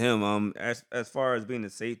shade to him. As far as being the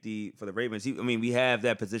safety for the Ravens, we have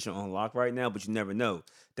that position on lock right now, but you never know.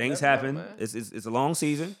 Things happen. Man. It's a long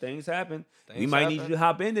season. Things happen. We might happen. need you to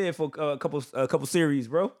hop in there for a couple series,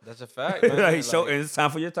 bro. That's a fact, man. and it's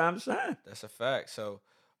time for your time to shine. That's a fact. So,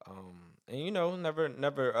 and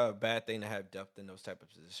never a bad thing to have depth in those type of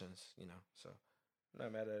positions. So I'm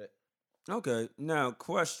not mad at it. Okay, now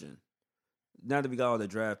question. Now that we got all the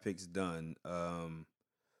draft picks done,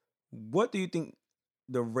 what do you think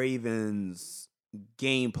the Ravens'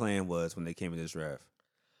 game plan was when they came in this draft?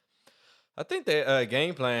 I think their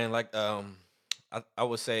game plan, like I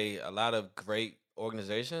would say, a lot of great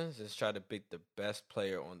organizations is try to pick the best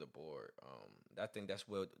player on the board. I think that's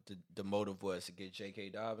what the motive was, to get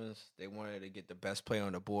J.K. Dobbins. They wanted to get the best player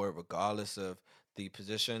on the board, regardless of the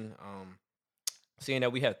position. Seeing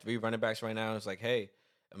that we have 3 running backs right now, it's like, hey,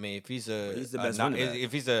 if he's the best running back.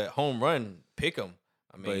 If he's a but pick him.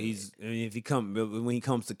 But when he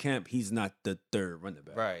comes to camp, he's not the 3rd running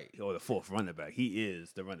back, right, or the 4th running back. He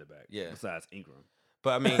is the running back, besides Ingram.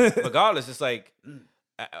 But regardless, it's like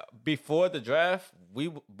before the draft,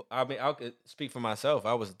 I could speak for myself.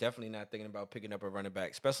 I was definitely not thinking about picking up a running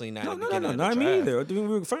back, especially not. No, not me either. I think we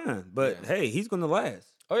were fine, but hey, he's going to last.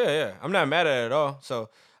 Oh yeah, I'm not mad at it at all. So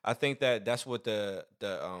I think that's what the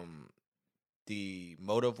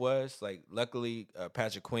motive was. Like, luckily,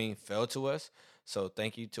 Patrick Queen fell to us. So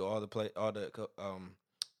thank you to all the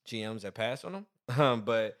GMs that passed on him.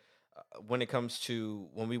 But when it comes to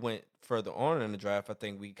when we went further on in the draft, I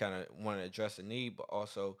think we kind of want to address the need, but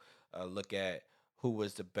also look at who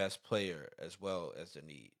was the best player as well as the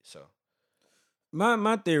need. So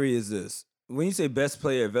my theory is this: when you say best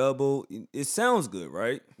player available, it sounds good,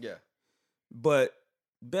 right? Yeah. But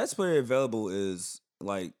best player available is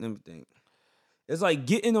like, let me think. It's like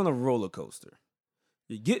getting on a roller coaster.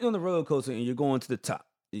 You're getting on the roller coaster and you're going to the top.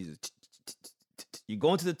 You're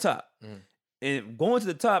going to the top. And going to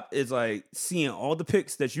the top is like seeing all the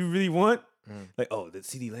picks that you really want. Like, oh, the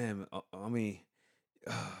CeeDee Lamb.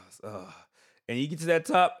 And you get to that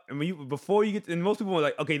top, and before you get to, and most people are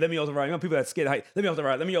like, okay, let me off the ride. You know, people that scared of height. Let me off the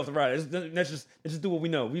ride. Let's just do what we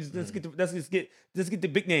know. Let's get the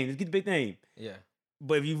big name. Let's get the big name. Yeah.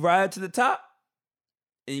 But if you ride to the top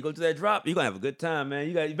and you go to that drop, you're gonna have a good time, man.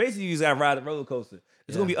 You just gotta ride the roller coaster.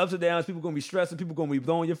 It's gonna be ups and downs. People gonna be stressing. People gonna be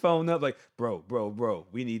blowing your phone up. Like, bro,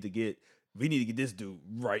 we need to get this dude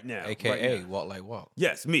right now. AKA Walt like Walt.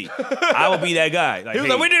 Yes, me. I will be that guy. Like, he was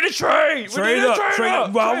like, we need to trade. Trade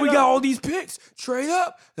up. Wow, we got all these picks. Trade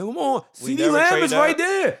up. Come on. CeeDee Lamb is right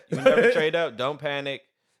there. You never trade up. Don't panic.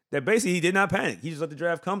 That basically he did not panic. He just let the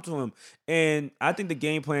draft come to him. And I think the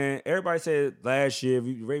game plan, everybody said last year,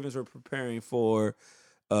 the Ravens were preparing for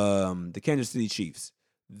the Kansas City Chiefs.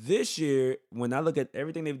 This year, when I look at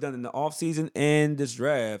everything they've done in the offseason and this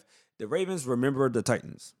draft, the Ravens remember the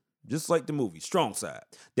Titans. Just like the movie, Strong Side.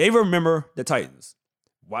 They remember the Titans.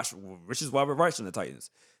 Which is why we're watching the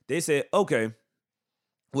Titans. They said, okay,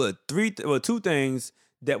 two things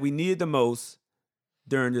that we needed the most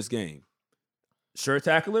during this game. Sure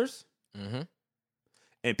tacklers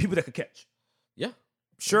and people that could catch. Yeah.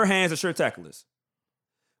 Sure hands and sure tacklers.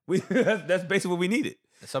 That's basically what we needed.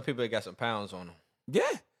 And some people that got some pounds on them.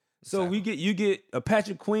 Yeah. So you get a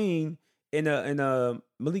Patrick Queen and a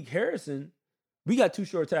Malik Harrison. We got 2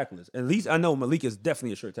 short tacklers. At least I know Malik is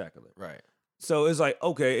definitely a short tackler. Right. So it's like,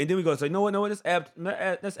 okay. And then we go say, no, let's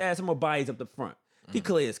add some more bodies up the front. Get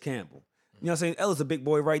Calais Campbell. You know what I'm saying? Ella's a big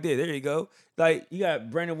boy right there. There you go. Like, you got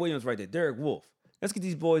Brandon Williams right there. Derek Wolfe. Let's get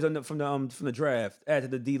these boys from the draft, add to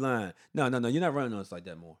the D-line. No. You're not running on us like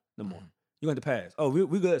that more. No more. You're going to pass. Oh,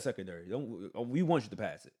 we good at secondary. We want you to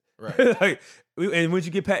pass it. Right. And once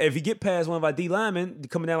you get past, if you get past one of our D linemen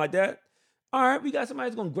coming down like that, all right, we got somebody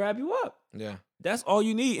that's gonna grab you up. Yeah, that's all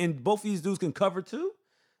you need. And both of these dudes can cover too.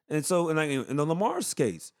 And so, in the Lamar's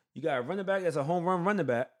case, you got a running back that's a home run running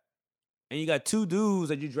back, and you got two dudes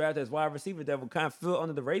that you draft as wide receiver that will kind of fill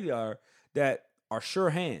under the radar that are sure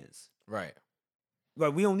hands. Right.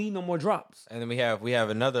 Like we don't need no more drops. And then we have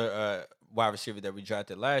another wide receiver that we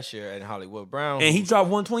drafted last year in Hollywood Brown. And he dropped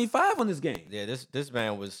 125 on this game. Yeah, this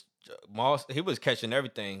man was he was catching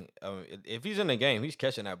everything. If he's in the game, he's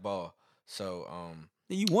catching that ball. So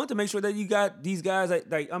you want to make sure that you got these guys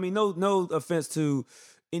like I mean, no offense to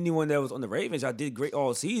anyone that was on the Ravens. Y'all did great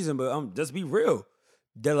all season, but just be real.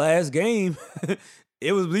 The last game,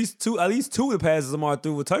 it was at least two of the passes Lamar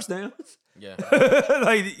threw with touchdowns. Yeah.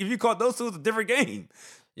 Like if you caught those two, it's a different game.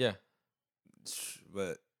 Yeah.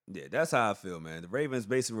 But yeah, that's how I feel, man. The Ravens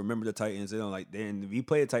basically remember the Titans. They don't like then we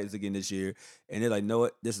play the Titans again this year, and they're like, know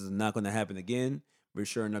what? This is not going to happen again. We're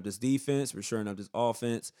shoring up this defense. We're shoring up this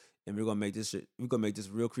offense, and we're gonna make this shit. We're gonna make this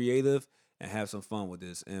real creative and have some fun with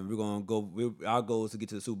this. And we're gonna go. Our goal is to get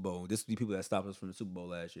to the Super Bowl. This is the people that stopped us from the Super Bowl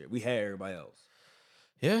last year. We had everybody else.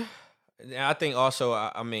 Yeah. I think also,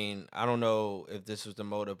 I mean, I don't know if this was the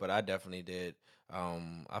motive, but I definitely did.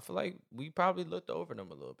 I feel like we probably looked over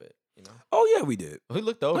them a little bit, you know? Oh, yeah, we did. We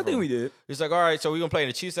looked over I think them. we did. He's like, all right, so we're going to play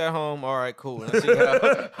the Chiefs at home. All right, cool. Let's see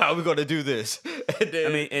how we going to do this. And then,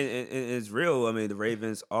 I mean, and it's real. I mean, the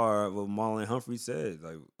Ravens are what Marlon Humphrey said.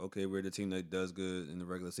 Like, okay, we're the team that does good in the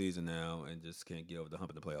regular season now and just can't get over the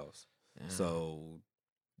hump in the playoffs. Yeah. So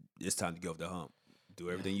it's time to get over the hump. Do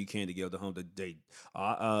everything you can to get over the hump.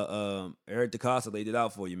 Eric Decosta laid it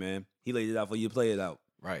out for you, man. He laid it out for you to play it out.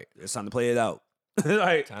 Right. It's time to play it out.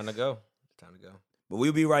 Right. Time to go. Time to go. But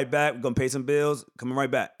we'll be right back. We're going to pay some bills. Coming right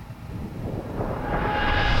back.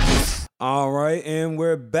 All right, and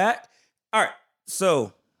we're back. All right,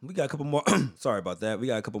 so we got a couple more. Sorry about that. We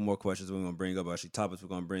got a couple more questions we're going to bring up. Actually, topics we're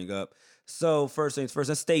going to bring up. So first things first,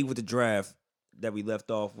 let's stay with the draft that we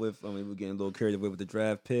left off with. I mean, we're getting a little carried away with the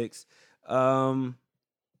draft picks.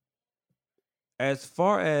 As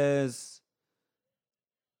far as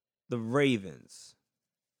the Ravens,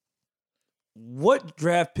 what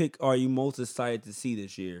draft pick are you most excited to see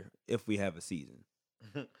this year if we have a season?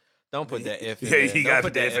 Don't put that if in there. You got to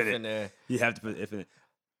put put that if in there. You have to put if in it.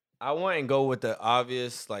 I want to go with the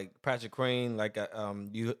obvious, like Patrick Queen, like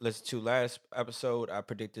you listened to last episode. I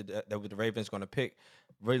predicted that the Ravens going to pick.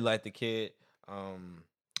 Really like the kid.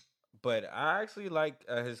 But I actually like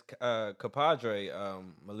his compadre,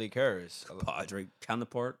 Malik Harris. Compadre,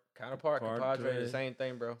 counterpart, compadre, the same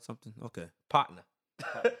thing, bro. Something, okay. Partner.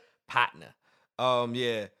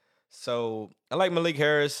 Yeah. So I like Malik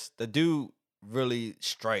Harris. The dude really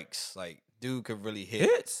strikes. Like, dude could really hit.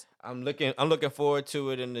 Hits. I'm looking forward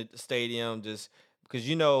to it in the stadium, just because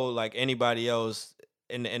like anybody else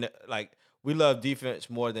in like we love defense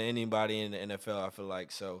more than anybody in the NFL. I feel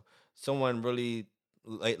like so someone really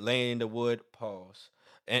laying the wood, pause,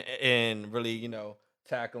 and really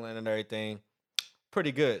tackling and everything,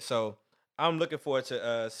 pretty good. So I'm looking forward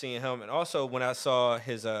to seeing him. And also when I saw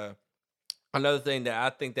his another thing that I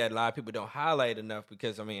think that a lot of people don't highlight enough,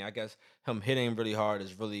 because I mean I guess him hitting really hard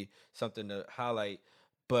is really something to highlight.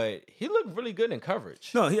 But he looked really good in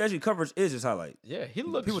coverage. No, he actually coverage is his highlight. Yeah, he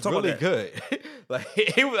looks People talk really about good. Like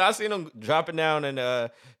I seen him dropping down in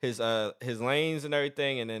his lanes and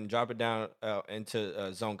everything, and then dropping down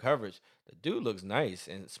into zone coverage. The dude looks nice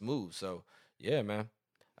and smooth. So yeah, man,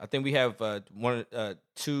 I think we have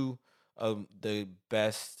two of the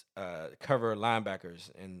best cover linebackers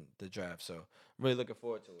in the draft. So I'm really looking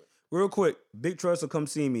forward to it. Real quick, Big Trust will come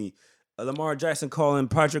see me. Lamar Jackson calling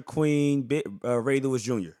Patrick Queen Ray Lewis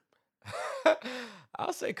Jr.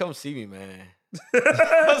 I'll say come see me, man.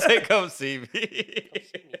 I'll say come see me.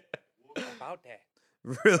 What about that?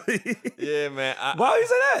 Really? Yeah, man. Why would you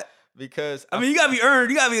say that? Because I mean, you gotta be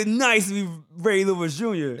earned. You gotta be nice to be Ray Lewis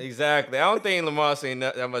Jr. Exactly. I don't think Lamar seen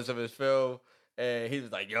that much of his film, and he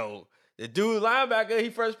was like, "Yo, the dude linebacker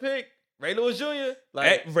he first picked, Ray Lewis Jr."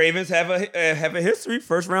 Like Ravens have a history,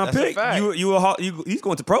 first round That's a pick. fact. He's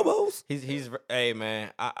going to Pro Bowls. he's hey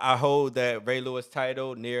man, I hold that Ray Lewis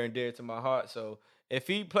title near and dear to my heart. So if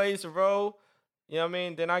he plays the role, you know what I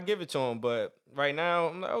mean, then I give it to him. But right now,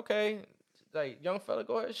 I'm like, okay, like young fella,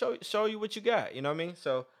 go ahead, show you what you got. You know what I mean?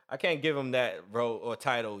 So I can't give him that role or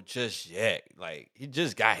title just yet. Like he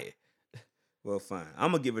just got it. Well, fine.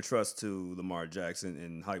 I'm gonna give a trust to Lamar Jackson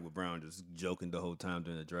and Hollywood Brown just joking the whole time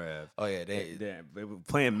during the draft. Oh yeah, They were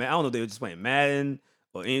playing. I don't know if they were just playing Madden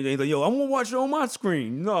or anything. Like, yo, I'm gonna watch it on my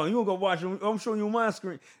screen. No, you don't go watch it. I'm showing you on my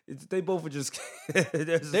screen. They both are just.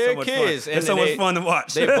 They're They're kids. Fun. It's so much fun to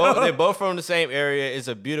watch. They're both from the same area. It's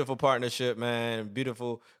a beautiful partnership, man.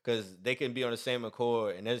 Beautiful because they can be on the same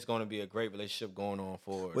accord, and there's going to be a great relationship going on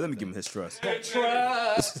forward. Well, let me give him his trust.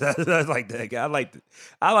 Trust. I like that guy.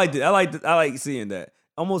 I like seeing that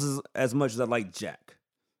almost as much as I like Jack.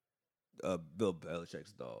 Bill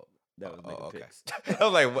Belichick's dog. That was making picks. I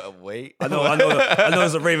was like, what, wait. I know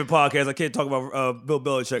it's a Raven podcast. I can't talk about Bill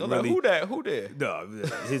Belichick really. Like, who did? No,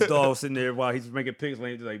 his dog was sitting there while he's making picks.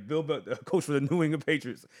 Like coach for the New England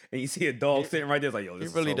Patriots, and you see a dog sitting right there. It's like, yo,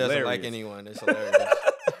 this he really is doesn't hilarious. like anyone. It's hilarious.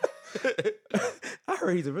 I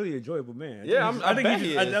heard he's a really enjoyable man. Yeah,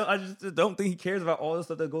 I just don't think he cares about all the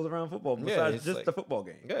stuff that goes around football besides just the football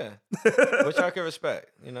game. Yeah, which I can respect.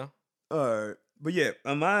 All right, but yeah,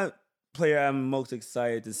 my player I'm most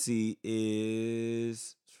excited to see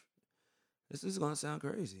is this is gonna sound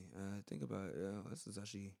crazy. Think about it. This is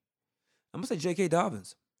actually I'm gonna say J.K.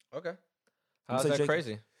 Dobbins. Okay, how's that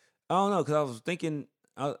crazy? I don't know because I was thinking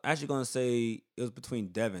I was actually gonna say it was between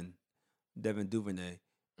Devin Duvernay.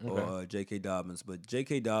 Or J.K. Dobbins. But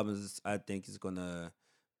J.K. Dobbins, I think, is going to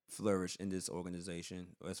flourish in this organization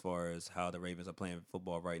as far as how the Ravens are playing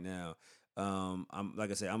football right now. I'm like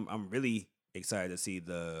I said, I'm really excited to see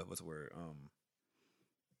the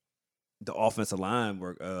offensive line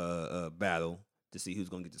work battle to see who's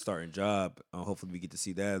going to get the starting job. Hopefully, we get to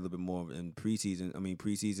see that a little bit more in preseason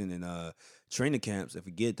and training camps if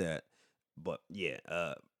we get that. But yeah,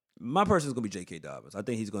 my person is going to be J.K. Dobbins. I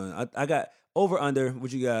think he's going to – I got over, under,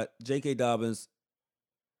 what you got, J.K. Dobbins,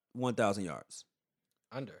 1,000 yards.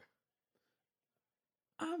 Under.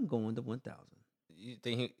 I'm going to 1,000. You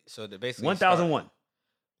think so basically 1,001.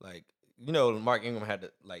 Like, Mark Ingram had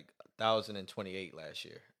 1,028 last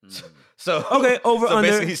year. So okay, over, so under.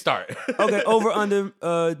 basically he start. Okay, over,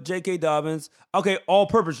 under, J.K. Dobbins. Okay,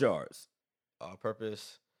 all-purpose yards.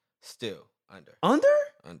 All-purpose, still under. Under?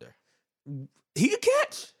 Under. He can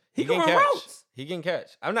catch. He can run routes. He can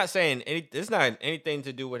catch. I'm not saying it's not anything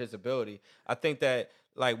to do with his ability. I think that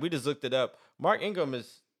we just looked it up. Mark Ingram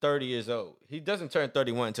is 30 years old. He doesn't turn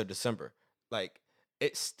 31 until December.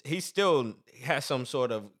 He still has some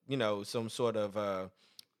sort of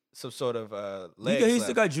legs. He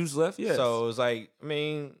still got juice left. Yeah. So it's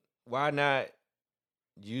why not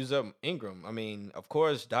use up Ingram? Of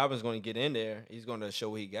course Dobbins going to get in there. He's going to show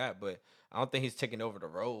what he got, but I don't think he's taking over the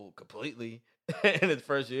role completely in his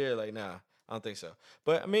first year. Nah, I don't think so.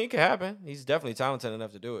 But it could happen. He's definitely talented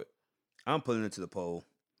enough to do it. I'm putting it to the poll.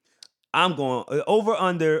 I'm going over,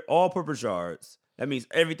 under, all-purpose yards. That means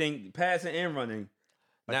everything, passing and running,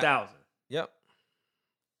 1,000. Yep.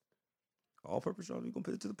 All-purpose yards. We're gonna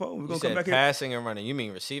put it to the poll. We're gonna come back passing and running. You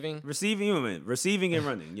mean receiving? Receiving and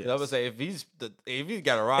running. Yes. I would say if he's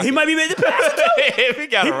got a rocket, he might be made to pass it. If he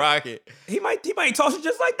got a rocket, he might toss it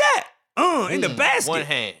just like that. In the basket. One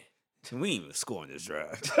hand. We ain't even scoring this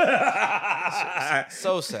drive.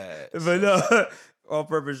 So sad. But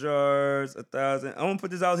all-purpose yards, 1,000. I'm gonna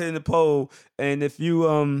put this out here in the poll, and if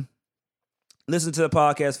you listen to the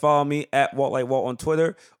podcast, follow me at Walt Like Walt on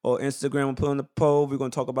Twitter or Instagram. We'll put on the poll. We're gonna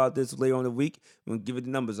talk about this later on in the week. We're gonna give you the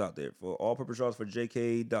numbers out there for all-purpose yards for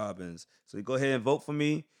J.K. Dobbins. So you go ahead and vote for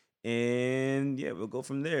me, and yeah, we'll go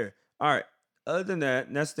from there. All right. Other than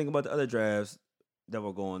that, let's think about the other drafts that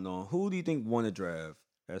were going on. Who do you think won the draft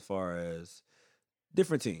as far as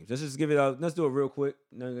different teams? Let's just give it out. Let's do it real quick.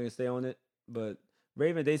 Not gonna stay on it, but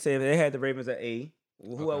Ravens. They say they had the Ravens at A.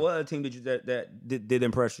 What other team did you that did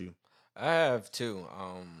impress you? I have two.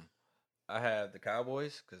 I have the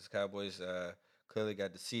Cowboys because Cowboys clearly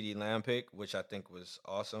got the CeeDee Lamb pick, which I think was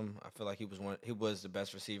awesome. I feel like he was the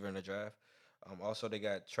best receiver in the draft. Also, they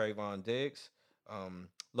got Trayvon Diggs,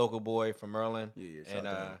 local boy from Maryland, and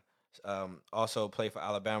also played for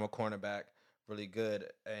Alabama, cornerback, really good.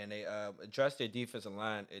 And they addressed their defensive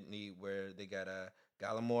line at need where they got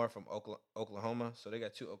Gallimore from Oklahoma, so they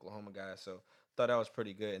got two Oklahoma guys. So thought that was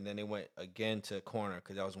pretty good. And then they went again to corner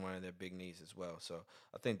because that was one of their big needs as well. So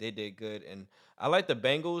I think they did good. And I like the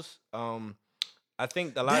Bengals. I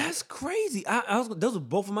think that's crazy. Those were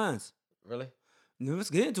both of mine. Really? Let's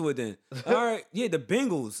get into it then. All right, yeah, the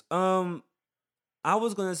Bengals. I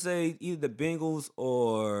was gonna say either the Bengals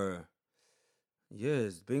or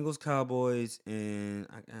Bengals, Cowboys, and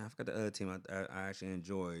I forgot the other team I actually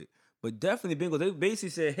enjoyed. But definitely Bengals. They basically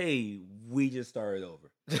said, hey, we just started over.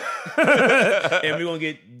 And we're going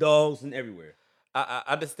to get dogs and everywhere.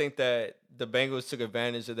 I just think that the Bengals took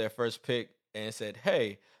advantage of their first pick and said,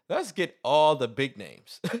 hey, let's get all the big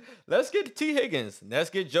names. Let's get T. Higgins. Let's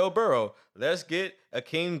get Joe Burrow. Let's get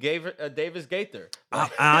Akeem Davis Gaither.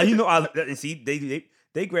 See,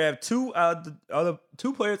 they grabbed two out of the other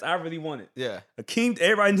two players I really wanted. Yeah.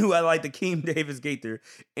 Everybody knew I liked Akeem Davis Gaither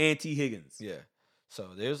and T. Higgins. Yeah. So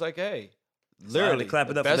they was like, hey, literally, clap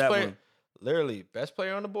it up for that one. Literally, best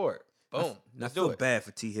player on the board. Boom. I feel bad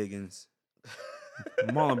for T. Higgins.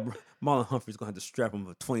 Marlon Humphrey's going to have to strap him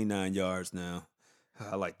for 29 yards now.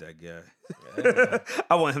 I like that guy.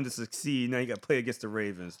 I want him to succeed. Now you got to play against the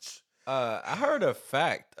Ravens. I heard a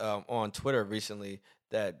fact on Twitter recently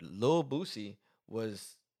that Lil Boosie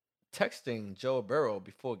was texting Joe Burrow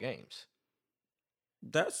before games.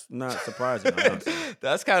 That's not surprising. Honestly.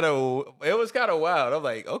 It was kind of wild. I'm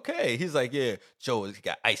like, okay. He's like, yeah, Joe has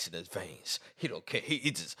got ice in his veins. He don't care.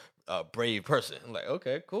 He's just a brave person. I'm like,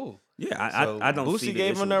 okay, cool. Yeah, So I don't Boosie see the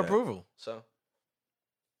gave issue him the with that. approval. So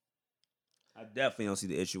I definitely don't see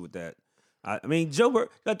the issue with that. I mean, Joe Burrow.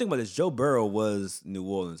 Gotta think about this. Joe Burrow was New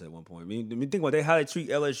Orleans at one point. I mean, think about how they treat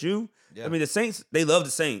LSU. Yeah. I mean, the Saints. They love the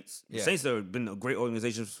Saints. The Yeah. Saints have been a great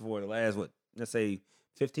organization for the last let's say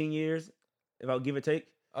 15 years, if I'll give or take.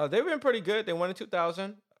 they've been pretty good. They won in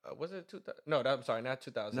 2000. Was it 2000? No, I'm sorry, not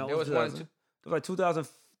 2000. No, There it was was one. 2000. It was like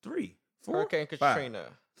 2003, 4, Hurricane 5, Katrina.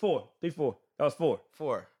 4, 3, 4. That was 4.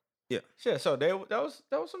 4. Yeah. Sure. So that was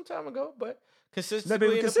some time ago, but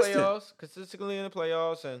consistently in the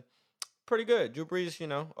playoffs, and pretty good. Drew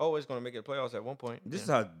Brees, always going to make it to playoffs at one point. This is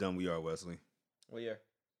how dumb we are, Wesley. What year?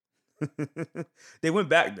 They went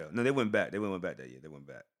back though. No, they went back. They went back that year. They went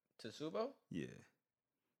back to the Super Bowl. Yeah.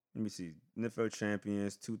 Let me see. NFL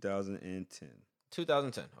champions 2010.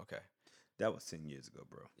 2010. Okay. That was 10 years ago,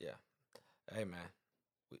 bro. Yeah. Hey man.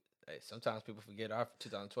 Sometimes people forget our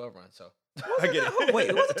 2012 run. So I get it.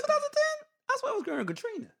 Wait, was it 2010? That's why it was during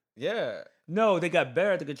Katrina. Yeah. No, they got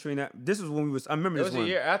better after Katrina. This was when we was. I remember it this was one. a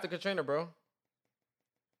year after Katrina, bro.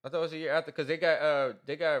 I thought it was a year after because they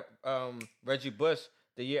got Reggie Bush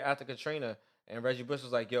the year after Katrina, and Reggie Bush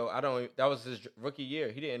was like, "Yo, that was his rookie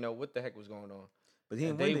year. He didn't know what the heck was going on." But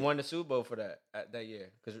they won the Super Bowl for that year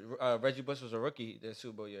because Reggie Bush was a rookie the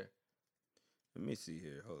Super Bowl year. Let me see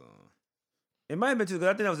here. Hold on. It might have been because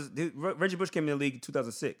I think that was Reggie Bush came in the league in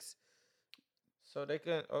 2006. So they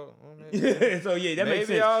can. Yeah. So yeah, that makes sense.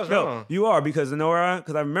 Maybe I was wrong. You are because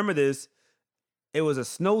because I remember this. It was a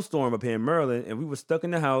snowstorm up here in Maryland, and we were stuck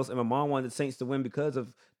in the house, and my mom wanted the Saints to win because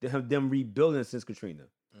of them rebuilding since Katrina.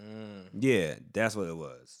 Yeah, that's what it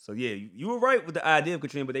was. So yeah, you were right with the idea of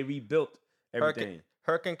Katrina, but they rebuilt everything.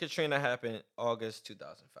 Hurricane Katrina happened August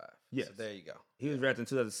 2005. Yes. So there you go. He was drafted in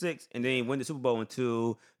 2006, and they didn't win the Super Bowl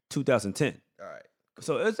until 2010. All right.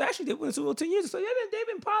 So it's actually they won the Super Bowl 10 years. So they've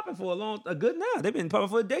been popping for a good now. They've been popping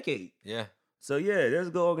for a decade. Yeah. So yeah, there's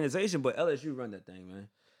a good organization, but LSU run that thing, man.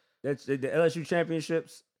 That's the LSU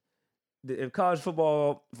championships. For college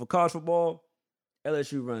football,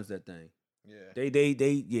 LSU runs that thing. Yeah.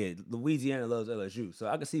 Louisiana loves LSU. So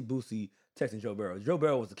I can see Boosie texting Joe Burrow. Joe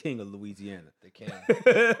Burrow was the king of Louisiana. The king.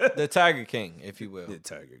 The Tiger King, if you will. The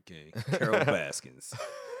Tiger King. Carol Baskins.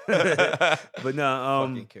 But no,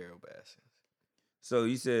 fucking Carol Baskins. So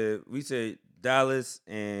we said Dallas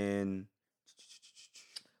and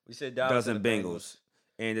we said Dallas and Bengals.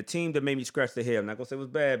 And the team that made me scratch the head, I'm not gonna say it was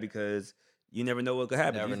bad because you never know what could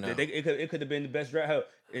happen. Never know. It could have been the best draft.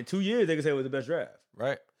 In 2 years, they could say it was the best draft.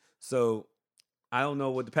 Right. So I don't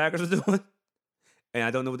know what the Packers are doing, and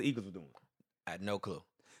I don't know what the Eagles are doing. I had no clue.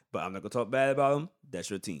 But I'm not gonna talk bad about them.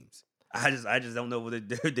 That's your teams. I just don't know what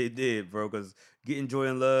they did, bro. Because getting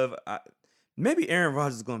Jordan Love, maybe Aaron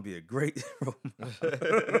Rodgers is gonna be a great role model.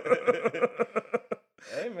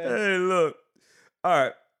 Hey man. Hey, look. All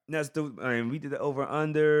right. We did the over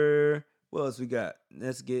under. What else we got?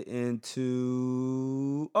 Let's get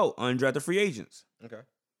into undrafted free agents. Okay.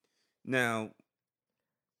 Now,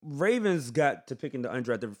 Ravens got to picking the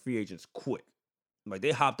undrafted free agents quick. Like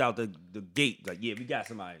they hopped out the gate. Like, yeah, we got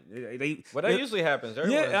somebody. That usually happens. But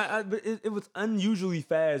it was unusually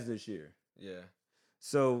fast this year. Yeah.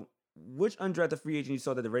 So, which undrafted free agent you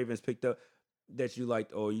saw that the Ravens picked up that you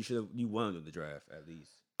liked, or you wanted them to draft at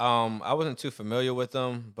least? I wasn't too familiar with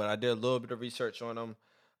them, but I did a little bit of research on them,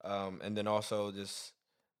 and then also just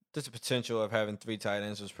the potential of having 3 tight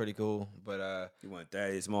ends was pretty cool. But you want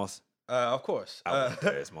Thaddeus Moss? Of course. I want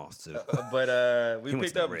Thaddeus Moss too. But we He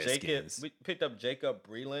picked went up to the Jacob. Redskins. We picked up Jacob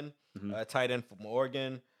Breland, tight end from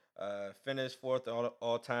Oregon. Finished 4th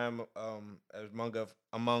all time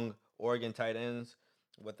among Oregon tight ends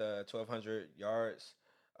with 1,200 yards.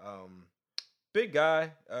 Big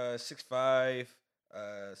guy, 6'5",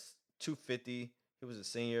 250. He was a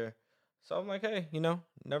senior, so I'm like, hey,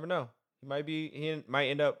 never know. He might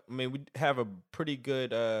end up. I mean, we have a pretty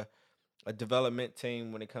good a development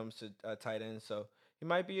team when it comes to tight ends, so he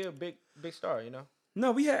might be a big star.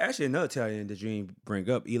 No, we had actually another tight end that you didn't bring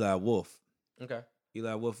up, Eli Wolf. Okay.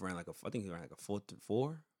 Eli Wolf ran I think he ran like a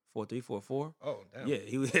 4.3, 4.4. Oh, damn. Yeah,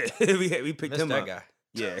 we picked Missed him that up. guy.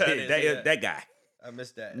 Yeah, I didn't see that guy. I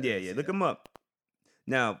missed that. Yeah. Look him up.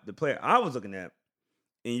 Now, the player I was looking at,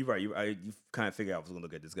 and you're right, you kind of figured I was going to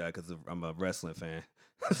look at this guy because I'm a wrestling fan.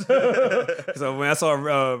 So when I saw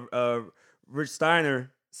Rich Steiner's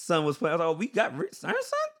son was playing, I was like, we got Rich Steiner's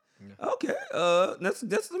son? Yeah. Okay. Let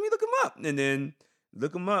me look him up, and then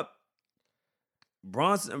look him up.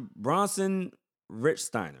 Bronson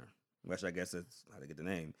Richsteiner, which I guess that's how to get the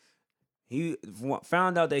name. He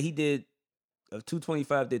found out that he did of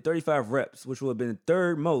 225, did 35 reps, which would have been the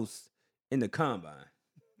third most in the combine.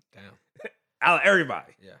 Damn. Out of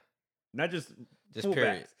everybody. Yeah. Not just Just fullbacks.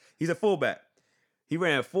 period. He's a fullback. He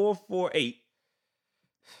ran 4.48.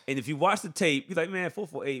 And if you watch the tape, you're like, man,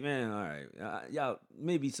 4.48, man, all right. Y'all,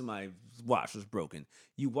 maybe somebody's watch was broken.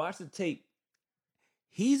 You watch the tape,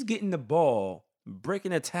 he's getting the ball,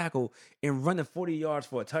 breaking a tackle, and running 40 yards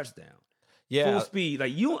for a touchdown. Yeah. Full speed.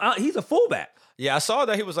 Like, he's a fullback. Yeah, I saw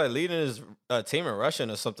that he was like leading his team in rushing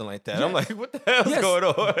or something like that. Yes. I'm like, what the hell's Yes. going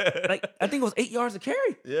on? Like, I think it was 8 yards a carry.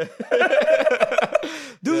 Yeah.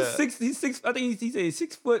 Dude, Yeah. he's 6, I think he said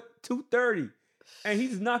 6 foot 230. And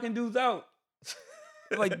he's knocking dudes out.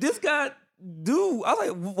 Like, this guy, dude, I was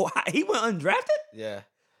like, why? He went undrafted? Yeah.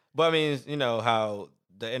 But I mean, you know how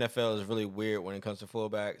the NFL is really weird when it comes to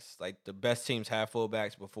fullbacks. Like the best teams have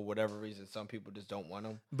fullbacks, but for whatever reason, some people just don't want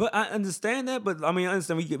them. But I understand that. But I mean, I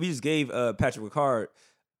understand we just gave Patrick Ricard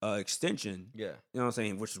extension. Yeah. You know what I'm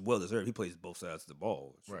saying? Which is well deserved. He plays both sides of the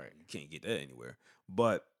ball. Right. You can't get that anywhere.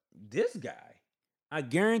 But this guy, I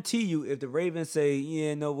guarantee you, if the Ravens say,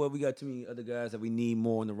 yeah, no, what, we got too many other guys that we need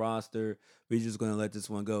more on the roster, we're just going to let this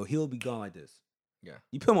one go, he'll be gone like this. Yeah.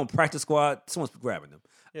 You put him on practice squad, someone's grabbing him.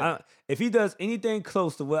 Yeah. If he does anything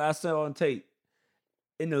close to what I saw on tape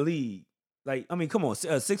in the league, like, I mean, come on,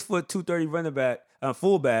 6 foot 230 running back,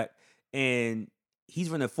 fullback, and he's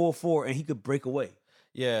running 4.4 and he could break away.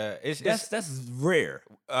 Yeah. That's rare.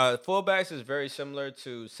 Fullbacks is very similar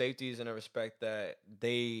to safeties in the respect that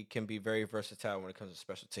they can be very versatile when it comes to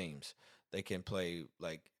special teams. They can play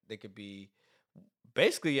they could be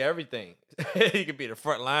basically everything. You could be the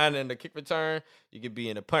front line in the kick return. You could be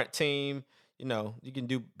in the punt team. You know, you can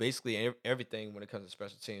do basically everything when it comes to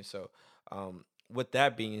special teams. So, with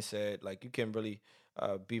that being said, like you can really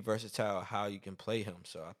be versatile how you can play him.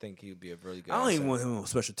 So I think he would be a really good. I don't even asset. want him on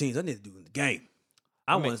special teams. I need to do it in the game.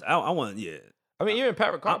 I mean- want, yeah. I mean, even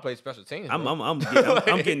Pat Ricard plays special teams. I'm bro. I'm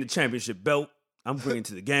getting the championship belt. I'm bringing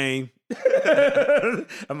to the game.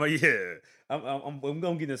 I'm like, yeah. I'm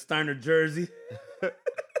gonna get a Steiner jersey.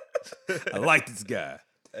 I like this guy.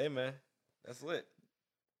 Hey man, that's lit.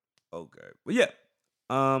 Okay, but yeah.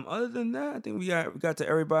 Other than that, I think we got to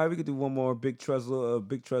everybody. We could do one more big trust or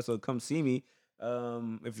come see me,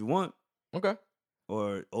 if you want, Okay.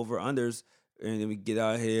 or over unders, and then we get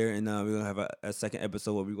out here and we're gonna have a second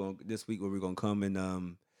episode where we're gonna come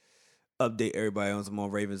and update everybody on some more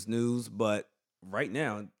Ravens news. But right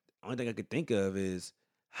now, the only thing I could think of is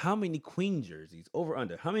how many Queen jerseys over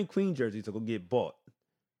under. How many Queen jerseys are gonna get bought?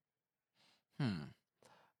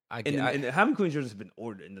 And how many Queen jerseys have been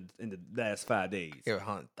ordered in the last 5 days? Give it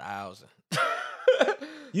 100,000.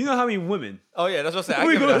 You know how many women Oh yeah, that's what I said. I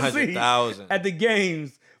we give it gonna see 100,000. at the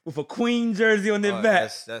games with a Queen jersey on their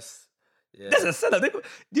back? That's That's a setup.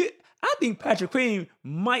 I think Patrick Queen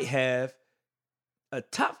might have a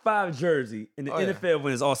top 5 jersey in the Oh, yeah. NFL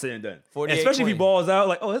when it's all said and done. 48 Especially if he Queen. balls out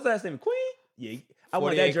like, oh, his last name is Queen? Yeah, I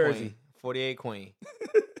want that 48 jersey. Queen. 48 Queen.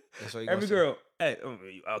 That's what you Every gonna see. girl, hey,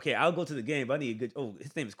 okay, I'll go to the game, but I need a good,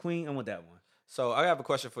 his name is Queen. I want that one. So I have a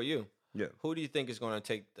question for you. Yeah. Who do you think is going to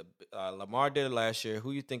take the Lamar did it last year? Who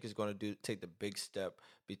do you think is going to take the big step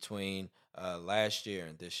between last year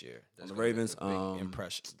and this year? On the gonna make Ravens, a big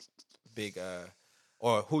impression. Big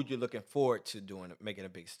or who you looking forward to making a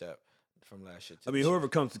big step from last year? To I mean, this year? whoever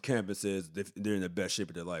comes to campus says they're in the best shape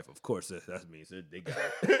of their life. Of course, that means they got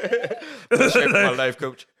it. Best shape of my life,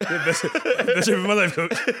 coach. best shape of my life,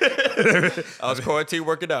 coach. I was quarantine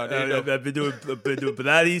working out. There you go. I've been doing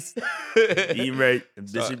Pilates, eating right, and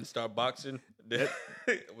Start boxing.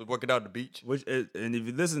 Was working out on the beach. and if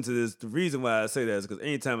you listen to this, the reason why I say that is because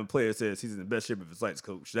anytime a player says he's in the best shape of his life,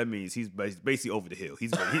 coach, that means he's basically over the hill.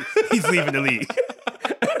 He's leaving the league.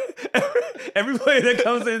 Every player that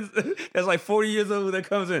comes in, that's like 40 years old, that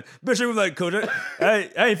comes in, Bishop was like, coach, I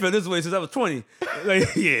ain't felt this way since I was 20.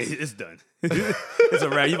 Like, yeah, it's done. It's a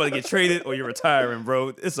wrap. You about to get traded or you're retiring, bro.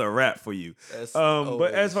 It's a wrap for you.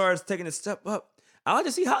 But as far as taking a step up, I like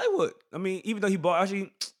to see Hollywood. I mean, even though he bought,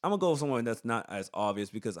 actually, I'm gonna go with someone that's not as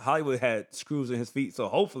obvious because Hollywood had screws in his feet. So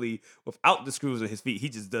hopefully, without the screws in his feet, he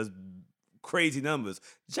just does crazy numbers.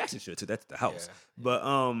 Jackson should too. That's the house. Yeah.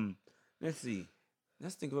 But let's see.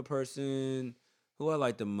 Let's think of a person who I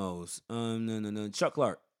like the most. No. Chuck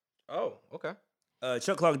Clark. Oh, okay.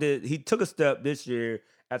 Chuck Clark he took a step this year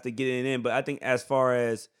after getting in, but I think as far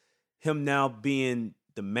as him now being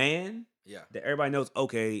the man, Yeah. that everybody knows,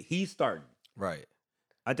 okay, he's starting. Right.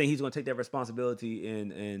 I think he's going to take that responsibility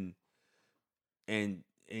and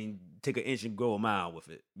and take an inch and grow a mile with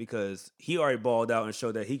it because he already balled out and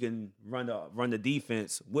showed that he can run the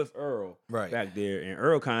defense with Earl back there. And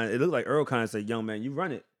Earl it looked like Earl kind of said, "Young man, you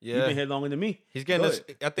run it. Yeah. You've been here longer than me." He's getting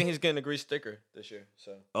I think he's getting a grease sticker this year.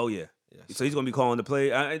 So. Oh yeah. So he's gonna be calling the play.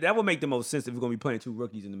 That would make the most sense if we're gonna be playing two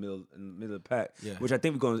rookies in the middle of the pack. Yeah. Which I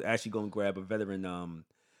think we're gonna grab a veteran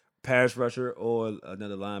pass rusher or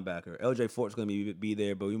another linebacker. LJ Fort's gonna be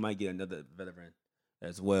there, but we might get another veteran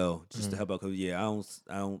as well just to help out. Because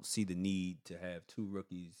I don't see the need to have two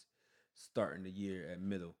rookies starting the year at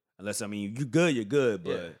middle. Unless you're good,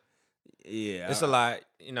 but it's a lot.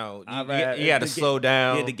 You know, you got to slow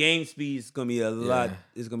down. Yeah, the game speed is gonna be a lot.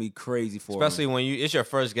 It's gonna be crazy for especially him. when it's your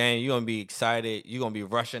first game. You're gonna be excited. You're gonna be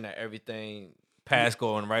rushing at everything. Pass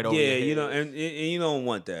going right over. Yeah, your head. and you don't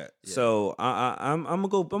want that. Yeah. So I'm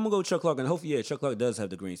gonna go Chuck Clark, and hopefully Chuck Clark does have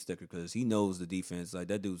the green sticker because he knows the defense. Like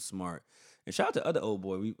that dude's smart. And shout out to the other old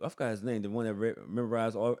boy. I forgot his name. The one that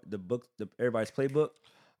memorized all the book, everybody's playbook.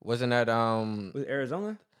 Wasn't that was it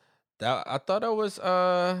Arizona? I thought that was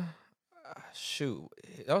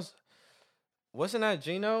wasn't that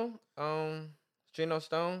Geno? Geno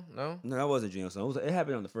Stone? No, that wasn't Geno Stone. It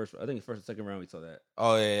happened on the first. I think the first and second round we saw that.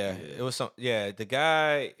 Oh yeah. It was some. Yeah, the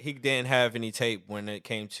guy he didn't have any tape when it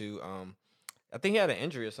came to I think he had an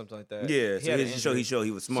injury or something like that. Yeah, he showed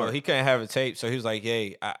he was smart. So he couldn't have a tape. So he was like,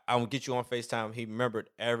 "Hey, I will get you on FaceTime." He remembered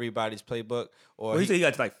everybody's playbook. Or he said he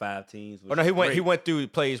got to like 5 teams. Oh no, he went through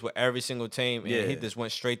plays with every single team, and he just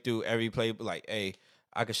went straight through every play. Like, hey,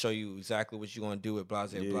 I can show you exactly what you're gonna do with blah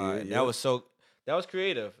blah blah. That was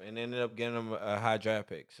creative, and ended up getting him a high draft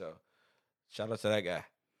pick. So shout out to that guy.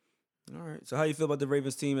 All right. So how you feel about the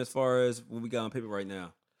Ravens team as far as what we got on paper right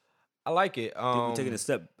now? I like it. Think we're taking a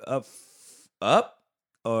step up,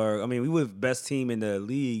 or we were the best team in the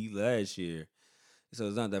league last year, so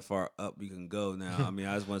it's not that far up we can go now.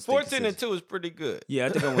 I just want to 14-2 is pretty good. Yeah, I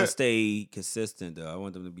think I want to stay consistent though. I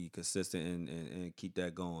want them to be consistent and keep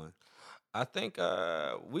that going. I think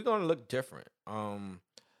we're gonna look different.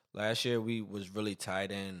 Last year we was really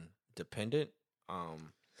tight end dependent.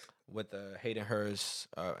 With Hayden Hurst,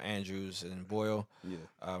 Andrews, and Boyle.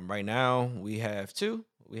 Yeah. Right now we have two.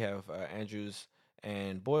 We have Andrews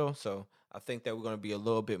and Boyle. So I think that we're going to be a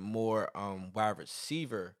little bit more wide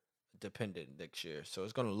receiver dependent next year. So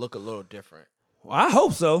it's going to look a little different. Well, I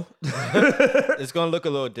hope so. It's going to look a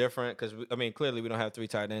little different because, clearly we don't have 3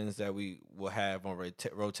 tight ends that we will have on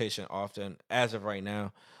rotation often as of right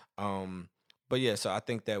now. But, yeah, so I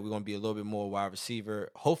think that we're going to be a little bit more wide receiver,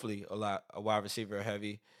 hopefully a wide receiver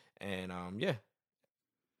heavy. And, yeah.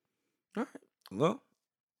 All right. Well,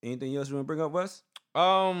 anything else you want to bring up, Wes?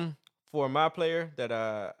 For my player that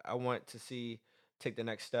I want to see take the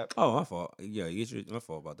next step. Oh, my fault. Yeah, my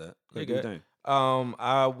fault about that. Good.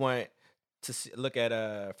 I want to look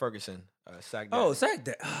at Ferguson, Sack Daddy. Oh, Sack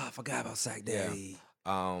Daddy. Oh, I forgot about Sack Daddy.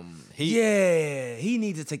 Yeah. He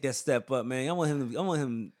needs to take that step up, man. I want him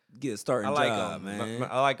to get a starting job, man.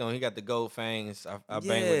 I like him. He got the gold fangs. I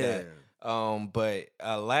bang with that. But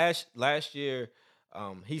last year.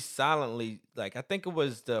 He silently, I think it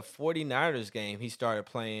was the 49ers game, he started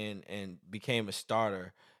playing and became a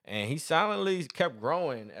starter. And he silently kept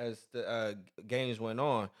growing as the games went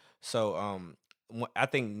on. So I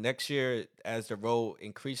think next year, as the role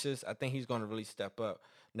increases, I think he's going to really step up.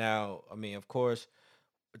 Now, of course,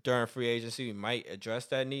 during free agency, we might address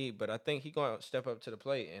that need, but I think he's going to step up to the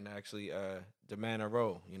plate and actually demand a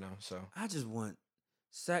role, So I just want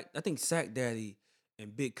I think Sack Daddy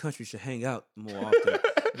and Big Country should hang out more often.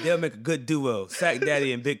 They'll make a good duo. Sack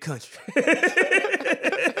Daddy and Big Country.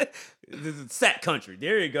 This is Sack Country.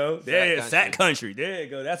 There you go. Sack Country. There you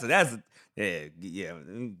go. That's yeah. Let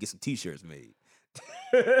me get some T-shirts made.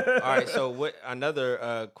 All right. So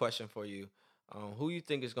another question for you? Who you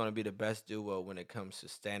think is going to be the best duo when it comes to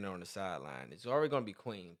standing on the sideline? It's already going to be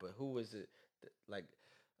Queen, but who is it?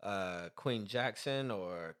 Queen Jackson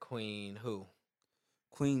or Queen who?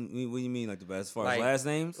 Queen, what do you mean, the best as far as last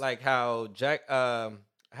names? Like how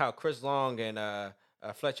how Chris Long and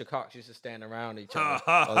Fletcher Cox used to stand around each other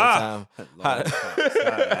all the time.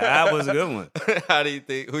 That was a good one.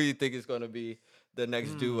 Who do you think is going to be the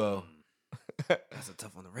next duo? That's a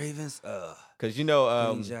tough one. The Ravens, because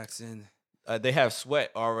Queen Jackson. They have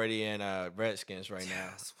Sweat already in Redskins right now.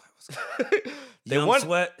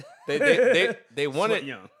 Sweat. They wanted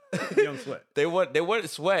Young Sweat. They wanted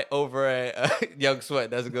Sweat over at Young Sweat.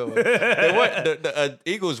 That's a good one. They want the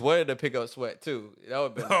Eagles wanted to pick up Sweat too. That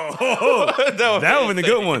would been that would have been a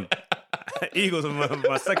good one. Eagles are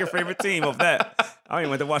my second favorite team of that. I don't even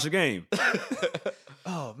went to watch the game.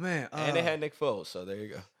 Oh man. And they had Nick Foles, so there you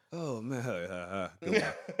go. Oh man, good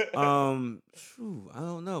one. I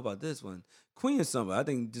don't know about this one. Queen is something. I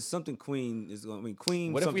think just something Queen is going. I mean,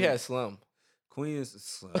 Queen. What if we had Slim? Queen is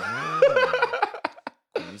Slim.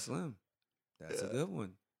 Queen Slim. That's a good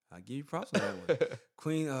one. I give you props on that one.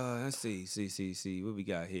 Queen. Let's see. What we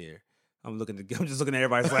got here? I'm just looking at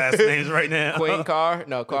everybody's last names right now. Queen Carr.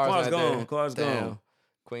 No, Carr's gone. There. Carr's gone.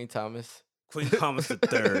 Queen Thomas. Queen Thomas the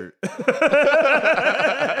third.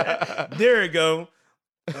 There we go.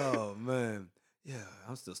 Oh man, yeah,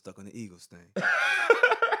 I'm still stuck on the Eagles thing.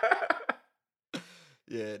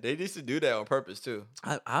 Yeah, they used to do that on purpose too.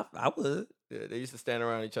 I would. Yeah, they used to stand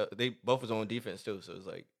around each other. They both was on defense too, so it's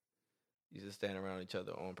like used to stand around each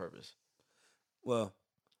other on purpose. Well,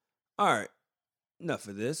 all right. Enough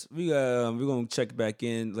of this. We're gonna check back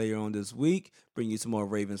in later on this week. Bring you some more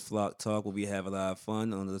Ravens Flock talk where we have a lot of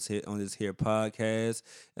fun on this here podcast.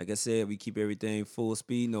 Like I said, we keep everything full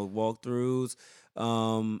speed, no walkthroughs.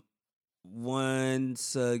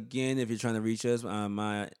 Once again, if you're trying to reach us,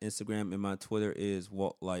 my Instagram and my Twitter is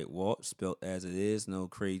Walt, spelled as it is, no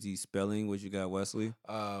crazy spelling. What you got, Wesley?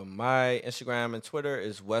 My Instagram and Twitter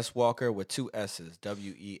is Wes Walker with 2 S's,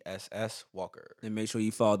 WESS Walker. And make sure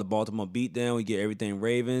you follow the Baltimore Beatdown. We get everything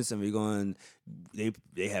Ravens, and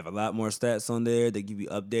they have a lot more stats on there. They give you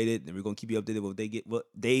updated, and we're gonna keep you updated with what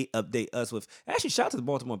they update us with. Actually, shout out to the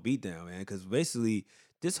Baltimore Beatdown, man, because basically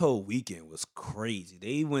this whole weekend was crazy.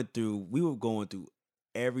 We were going through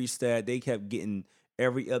every stat. They kept getting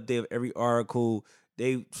every update of every article.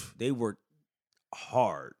 They worked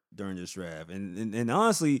hard during this draft. And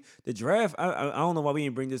honestly, the draft, I don't know why we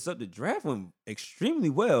didn't bring this up. The draft went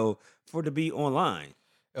extremely well for it to be online.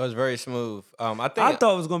 It was very smooth. I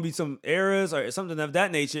thought it was going to be some errors or something of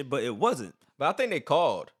that nature, but it wasn't. But I think they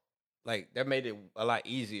called. Like, that made it a lot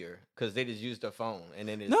easier because they just used their phone. And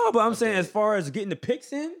then no, but I'm saying as far as getting the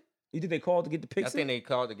picks in, you think they called to get the picks in? I think they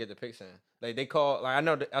called to get the picks in. Like, they called, like, I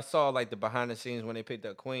know, I saw, like, the behind the scenes when they picked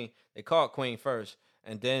up Queen. They called Queen first,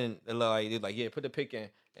 and then they're like, yeah, put the pick in.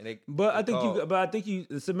 And they. But I think you.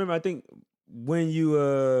 So remember, I think when you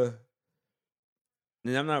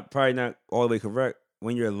and I'm probably not all the way correct.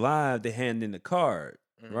 When you're live, they hand in the card,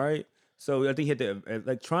 right? So I think you had to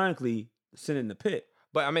electronically send in the pick.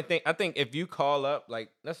 But I think if you call up, like,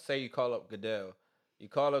 let's say you call up Goodell,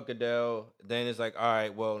 then it's like, all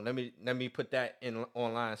right, well, let me put that in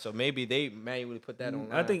online. So maybe they manually put that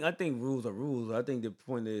online. I think rules are rules. I think the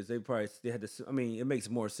point is they had to. I mean, it makes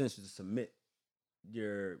more sense to submit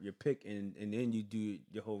your pick and then you do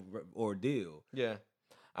your whole ordeal. Yeah,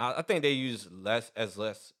 I think they use less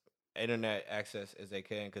internet access as they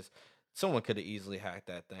can because someone could have easily hacked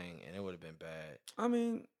that thing and it would have been bad. I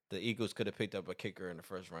mean, the Eagles could have picked up a kicker in the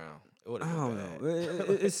first round. It would I have don't been know.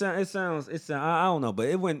 bad. It sounds. I don't know, but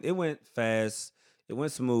it went fast. It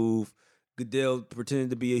went smooth. Goodell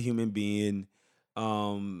pretended to be a human being.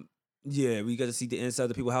 Yeah, we got to see the inside of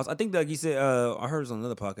the people's house. I think, like you said, I heard it on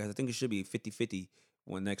another podcast. I think it should be 50-50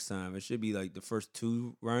 one next time. It should be like the first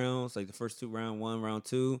 2 rounds, like the first 2 round 1, round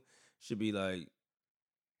 2 should be like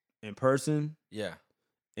in person. Yeah.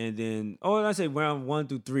 And then, I say round 1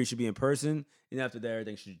 through 3 should be in person, and after that,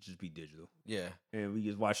 everything should just be digital. Yeah, and we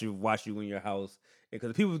just watch you in your house.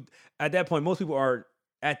 Because people at that point, most people are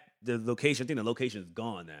at the location. I think the location is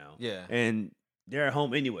gone now. Yeah, and they're at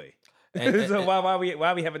home anyway. And, so why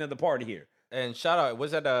we have another party here? And shout out,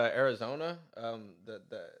 was that Arizona? The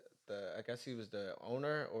I guess he was the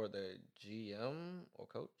owner or the GM or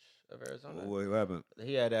coach of Arizona. What happened?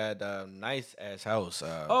 He had that nice ass house.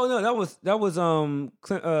 That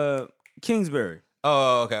was Kingsbury.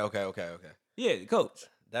 Oh, okay. Yeah, the coach.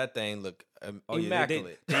 That thing looked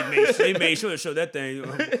immaculate. Yeah, they made sure to show that thing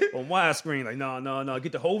on widescreen. Like, no,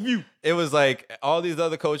 get the whole view. It was like all these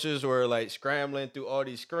other coaches were like scrambling through all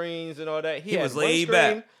these screens and all that. He was laid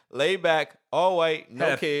back, all white,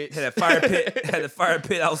 no kids. Had a fire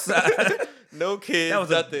pit outside. No kids.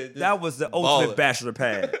 That was the ultimate bachelor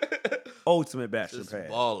pad. Ultimate bachelor pad.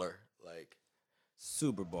 Baller, like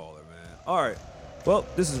super baller, man. All right. Well,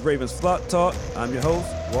 this is Ravens Flock Talk. I'm your host,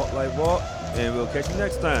 Walt, and we'll catch you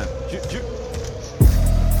next time.